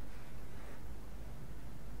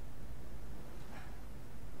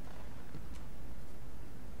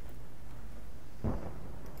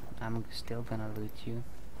 I'm still gonna loot you.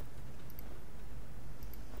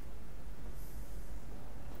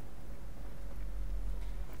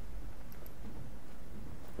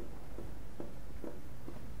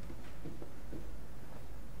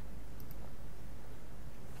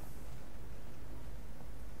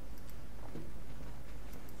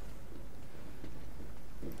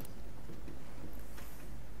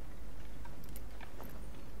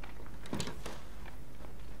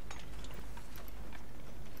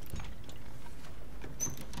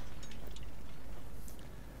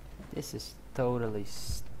 This is totally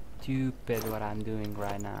stupid what I'm doing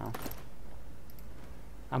right now.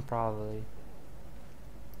 I'm probably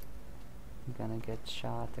gonna get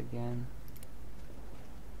shot again.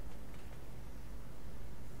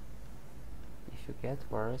 If you get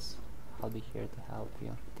worse, I'll be here to help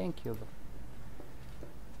you. Thank you.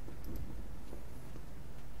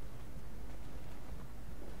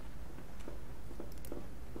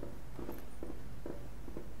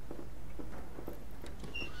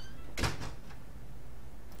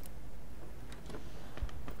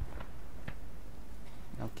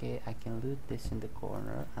 Okay, I can loot this in the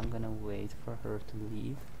corner. I'm gonna wait for her to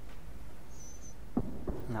leave.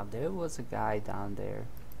 Now there was a guy down there.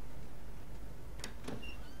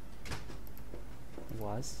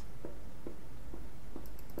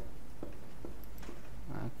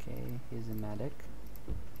 Okay, he's a medic.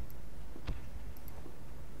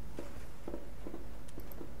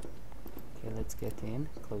 Okay, let's get in.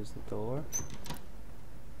 Close the door.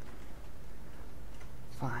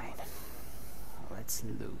 Fine. Let's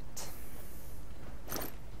loot.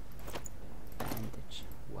 Bandage.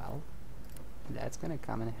 Well, that's gonna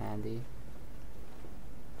come in handy.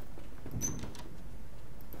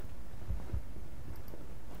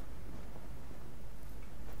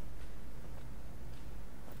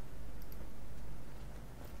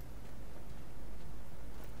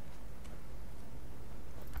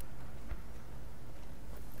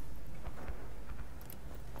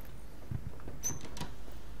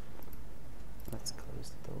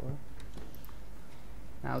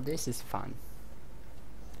 Now this is fun.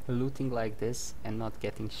 Looting like this and not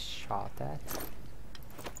getting shot at.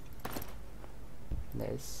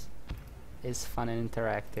 This is fun and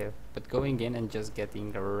interactive, but going in and just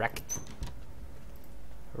getting wrecked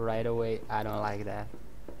right away, I don't like that.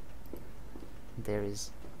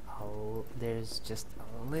 There's just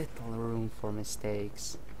a little room for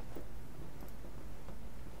mistakes.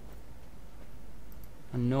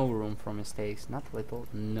 No room for mistakes, not little,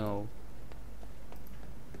 no.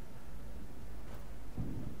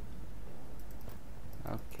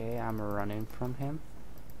 Okay, I'm running from him.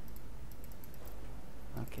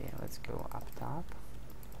 Okay, let's go up top.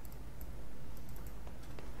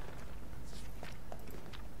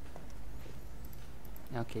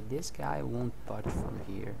 Okay, this guy won't budge from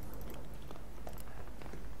here.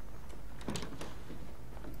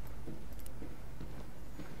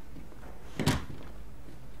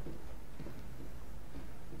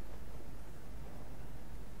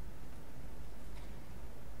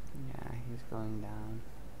 Yeah, he's going down.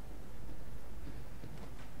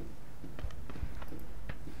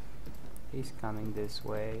 He's coming this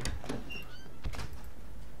way.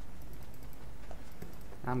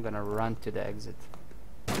 I'm gonna run to the exit.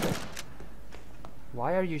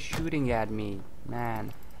 Why are you shooting at me,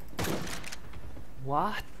 man?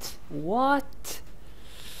 What? What?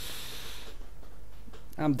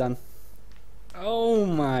 I'm done. Oh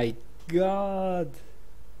my god.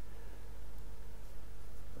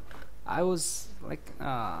 I was like,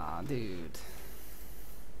 ah, dude.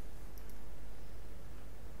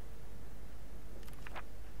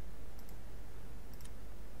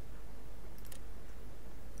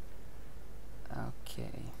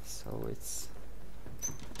 Okay, so it's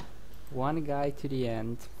one guy to the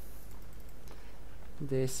end.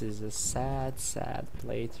 This is a sad, sad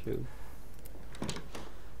playthrough.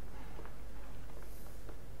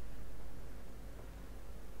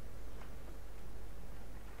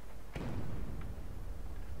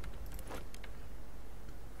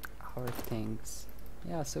 Our things.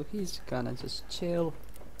 Yeah, so he's gonna just chill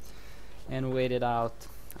and wait it out.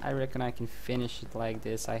 I reckon I can finish it like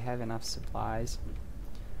this. I have enough supplies.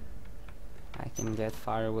 I can get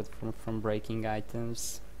firewood from breaking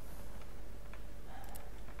items.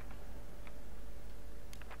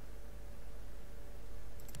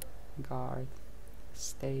 Guard.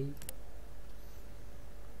 Stay.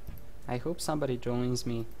 I hope somebody joins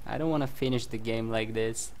me. I don't want to finish the game like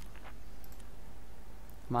this.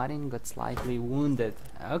 Martin got slightly wounded.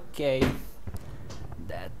 Okay.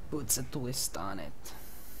 That puts a twist on it.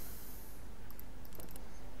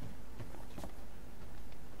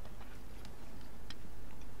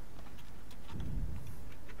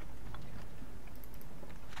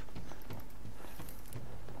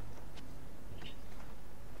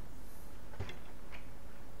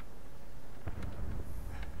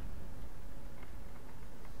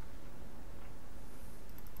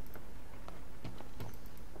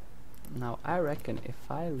 Now I reckon if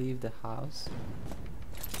I leave the house,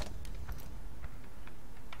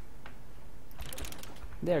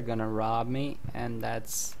 they're gonna rob me, and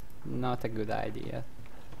that's not a good idea.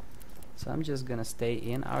 So I'm just gonna stay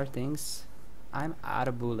in our things I'm out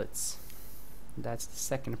of bullets. That's the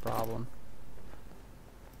second problem.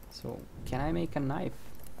 So, can I make a knife?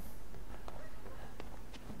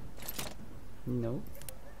 No.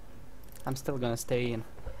 I'm still gonna stay in.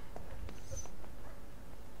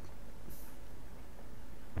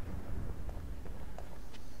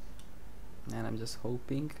 And I'm just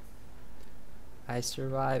hoping I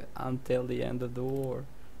survive until the end of the war.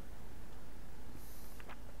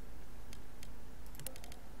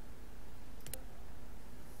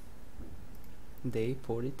 Day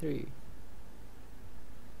 43.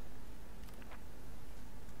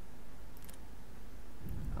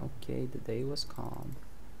 Okay, the day was calm.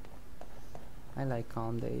 I like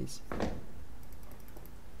calm days.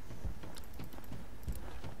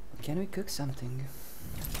 Can we cook something?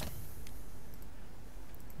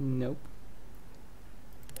 Nope.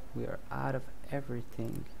 We are out of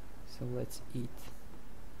everything, so let's eat.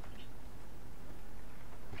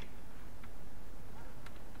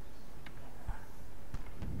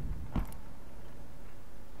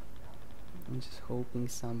 I'm just hoping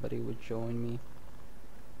somebody would join me.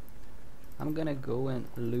 I'm gonna go and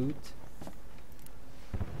loot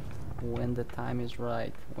when the time is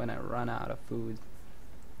right, when I run out of food,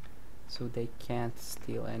 so they can't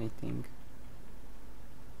steal anything.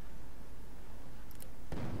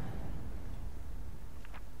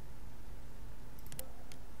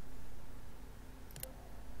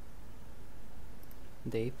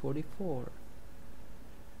 Day 44.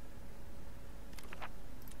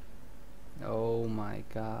 Oh my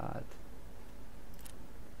god.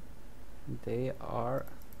 They are...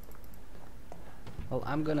 Well,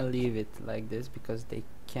 I'm gonna leave it like this because they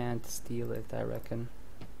can't steal it, I reckon.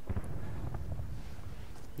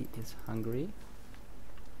 He is hungry.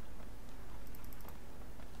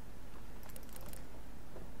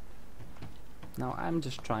 Now I'm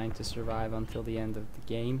just trying to survive until the end of the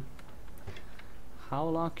game. How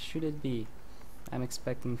long should it be? I'm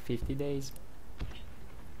expecting 50 days.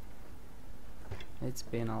 It's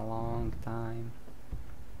been a long time.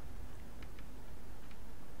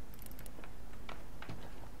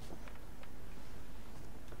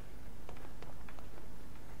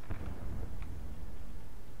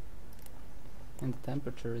 And the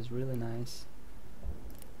temperature is really nice.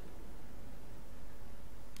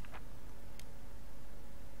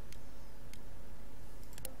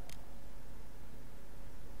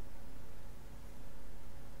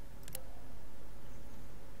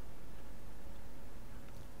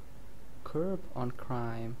 Curb on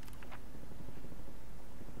crime.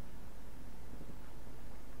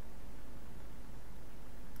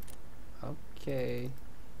 Okay.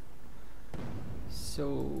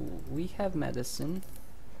 So we have medicine.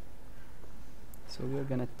 So we're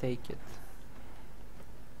gonna take it.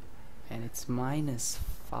 And it's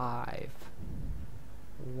 -5.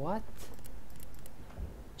 What?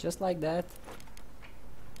 Just like that?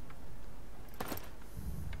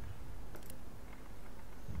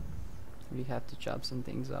 We have to chop some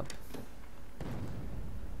things up.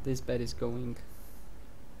 This bed is going.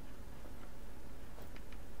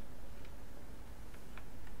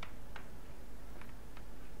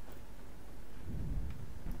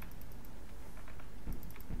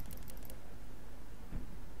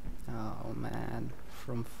 Oh man,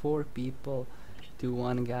 from 4 people to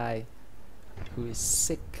 1 guy who is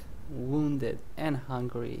sick, wounded and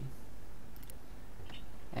hungry.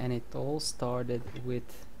 And it all started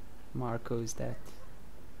with Marco's death.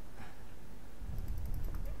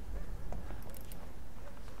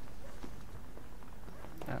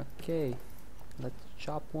 Okay, let's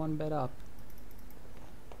chop one bed up.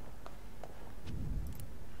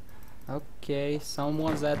 Okay,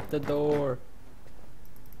 someone's at the door.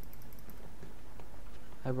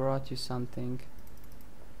 I brought you something.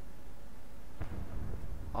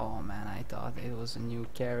 Oh man, I thought it was a new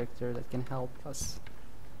character that can help us.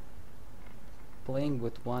 Playing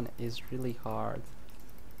with one is really hard.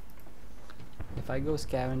 If I go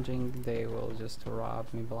scavenging, they will just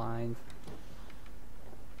rob me blind.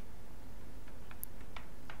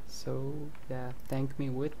 So yeah, thank me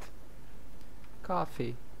with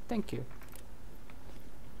coffee. Thank you.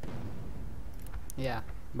 Yeah,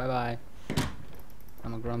 bye bye.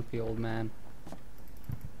 I'm a grumpy old man.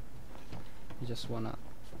 I just wanna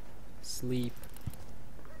sleep.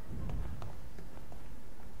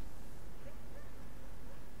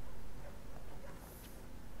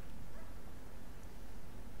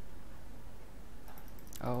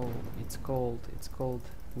 Oh, it's cold, it's cold.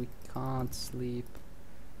 We can't sleep.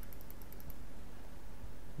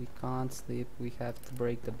 We can't sleep. We have to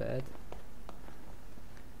break the bed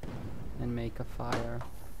and make a fire.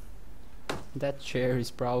 That chair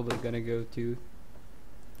is probably gonna go too.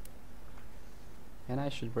 And I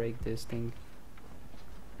should break this thing.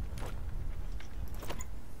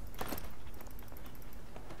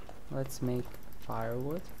 Let's make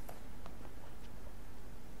firewood.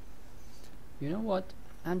 You know what?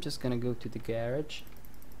 I'm just gonna go to the garage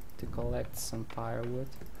to collect some firewood.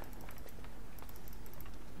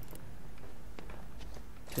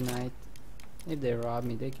 Tonight, if they rob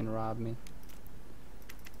me, they can rob me.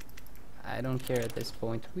 I don't care at this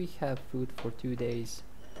point. We have food for 2 days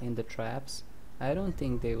in the traps. I don't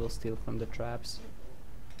think they will steal from the traps.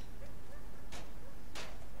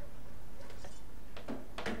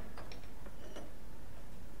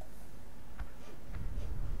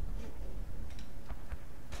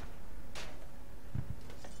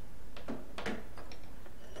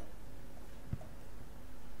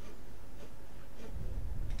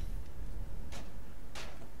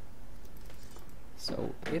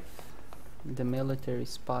 So if the military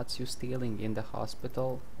spots you stealing in the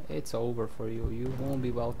hospital, it's over for you. You won't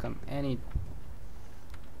be welcome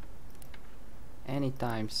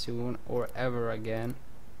anytime soon or ever again.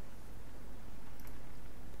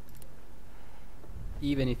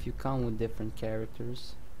 Even if you come with different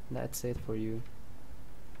characters, that's it for you.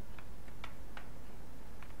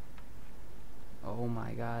 Oh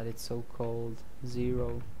my god, it's so cold.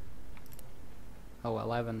 0. Oh,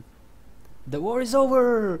 11. The war is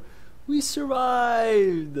over! We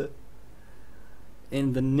survived!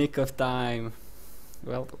 In the nick of time.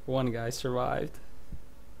 Well, one guy survived.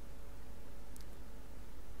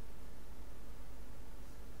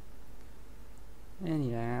 And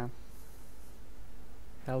yeah,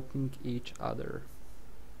 helping each other.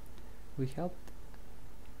 We helped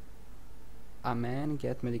a man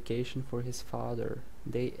get medication for his father.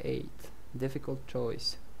 Day 8. Difficult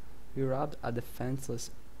choice. We robbed a defenseless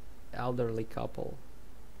elderly couple.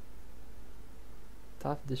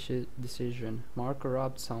 Tough decision. Marco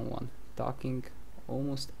robbed someone, taking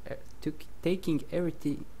almost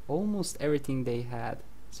everything they had.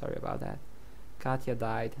 Sorry about that. Katya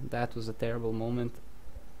died. That was a terrible moment.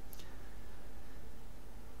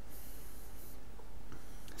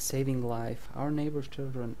 Saving life. Our neighbor's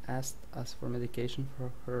children asked us for medication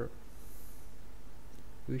for her.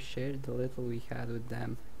 We shared the little we had with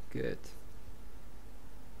them. Good.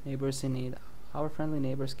 Neighbors in need. Our friendly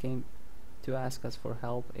neighbors came to ask us for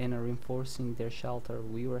help in reinforcing their shelter.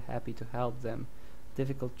 We were happy to help them.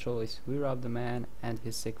 Difficult choice. We robbed a man and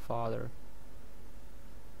his sick father.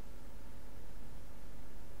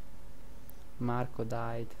 Marco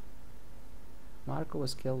died. Marco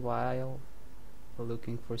was killed while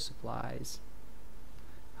looking for supplies.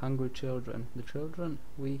 Hungry children. The children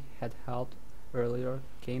we had helped earlier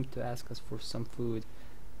came to ask us for some food.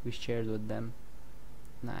 We shared with them.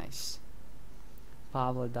 Nice.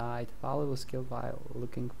 Pavle died. Pavle was killed while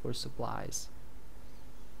looking for supplies.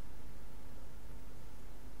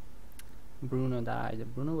 Bruno died.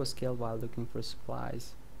 Bruno was killed while looking for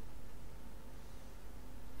supplies.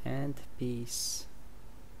 And peace.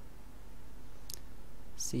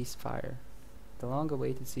 Ceasefire. The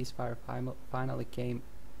long-awaited ceasefire finally came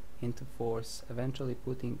into force, eventually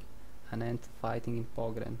putting an end to fighting in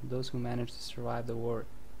Pogren. Those who managed to survive the war,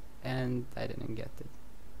 and I didn't get it.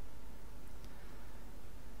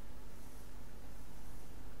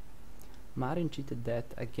 Marin cheated death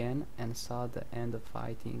again and saw the end of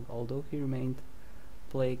fighting. Although he remained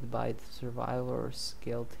plagued by the survivor's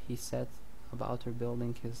guilt, he set about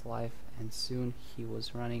rebuilding his life, and soon he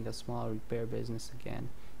was running a small repair business again.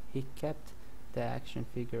 He kept the action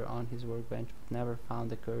figure on his workbench but never found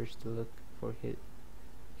the courage to look for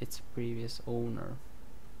its previous owner.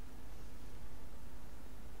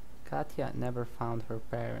 Katya never found her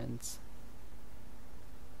parents.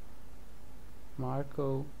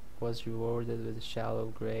 Marco was rewarded with a shallow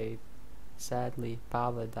grave. Sadly,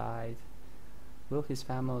 Pavle died. Will his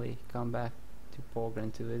family come back to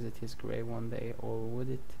Pogren to visit his grave one day, or would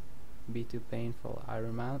it be too painful? A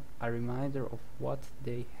reminder of what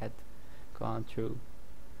they had gone through.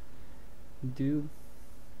 Do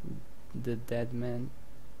the dead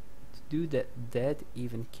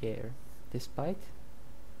even care? Despite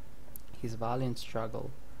his valiant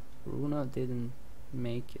struggle, Bruno didn't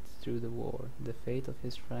make it through the war. The fate of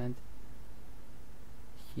his friend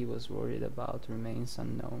he was worried about remains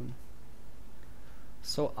unknown.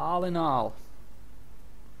 So all in all,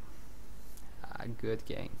 a good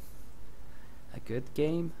game. A good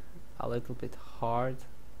game, a little bit hard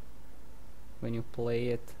when you play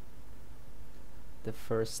it the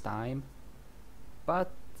first time,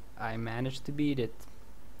 but I managed to beat it.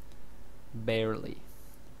 Barely.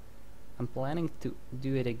 I'm planning to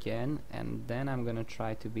do it again, and then I'm gonna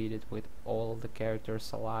try to beat it with all of the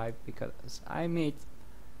characters alive, because I made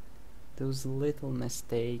those little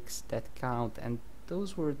mistakes that count, and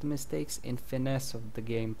those were the mistakes in finesse of the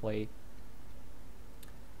gameplay.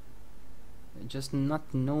 Just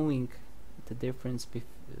not knowing the difference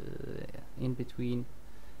in between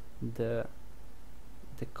the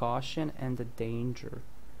caution and the danger.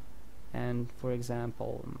 And for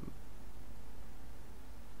example,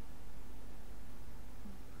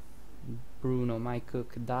 Bruno, my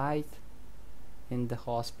cook, died in the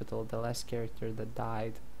hospital, the last character that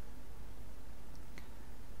died.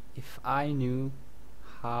 If I knew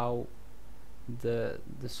how the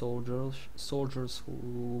soldiers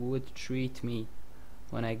would treat me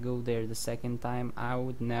when I go there the second time, I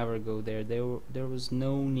would never go there. There was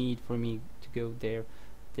no need for me to go there.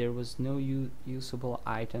 There was no usable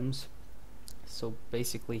items, so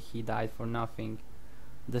basically he died for nothing.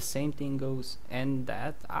 The same thing goes, and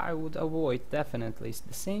that I would avoid definitely.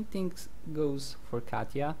 The same thing goes for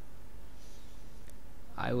Katya.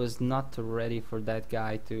 I was not ready for that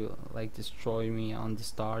guy to like destroy me on the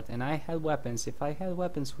start, and I had weapons. If I had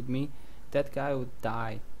weapons with me, that guy would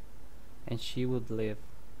die and she would live.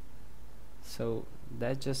 So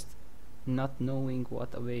that just not knowing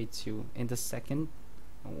what awaits you in the second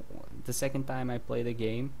time I play the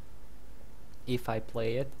game, if I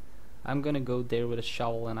play it, I'm gonna go there with a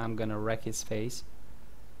shovel and I'm gonna wreck his face.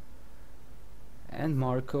 And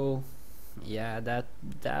Marco, yeah,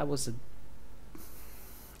 that was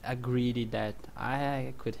a greedy death.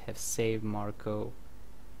 I could have saved Marco,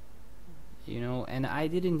 you know, and I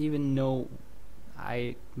didn't even know.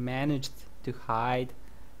 I managed to hide.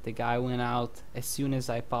 The guy went out. As soon as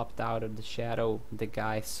I popped out of the shadow, the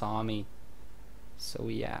guy saw me. So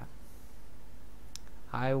yeah,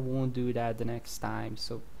 I won't do that the next time.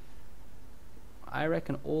 So I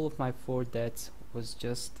reckon all of my 4 deaths was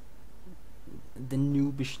just the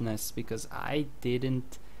noobishness, because I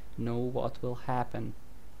didn't know what will happen.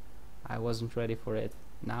 I wasn't ready for it.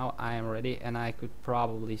 Now I am ready, and I could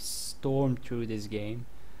probably storm through this game,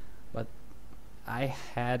 but I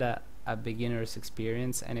had a beginner's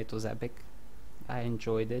experience and it was epic. I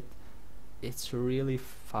enjoyed it. It's really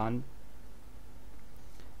fun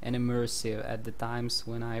and immersive. At the times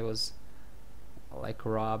when I was like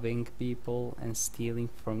robbing people and stealing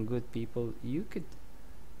from good people, you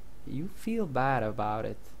feel bad about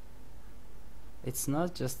it. It's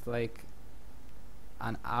not just like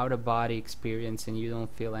an out-of-body experience and you don't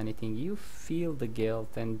feel anything. You feel the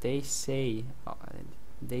guilt, and they say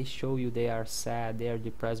they show you they are sad, they are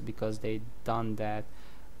depressed because they done that,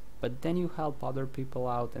 but then you help other people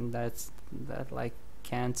out, and that like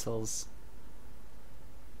cancels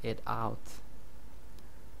it out.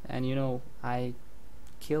 And you know, I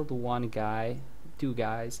killed two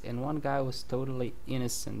guys, and one guy was totally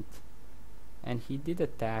innocent, and he did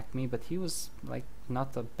attack me, but he was like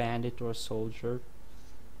not a bandit or a soldier,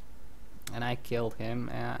 and I killed him,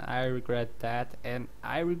 and I regret that, and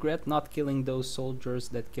I regret not killing those soldiers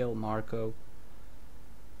that killed Marco,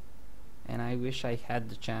 and I wish I had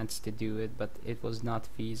the chance to do it, but it was not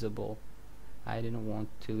feasible. I didn't want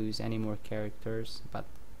to lose any more characters. But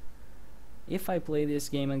if I play this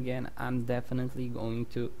game again, I'm definitely going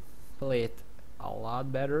to play it a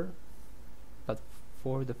lot better. But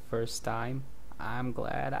for the first time, I'm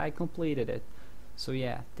glad I completed it. So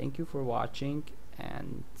yeah, thank you for watching,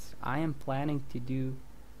 and I am planning to do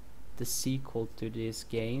the sequel to this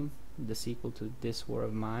game, the sequel to This War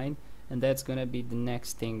of Mine, and that's gonna be the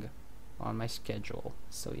next thing on my schedule.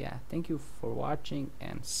 So yeah, thank you for watching,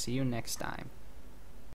 and see you next time.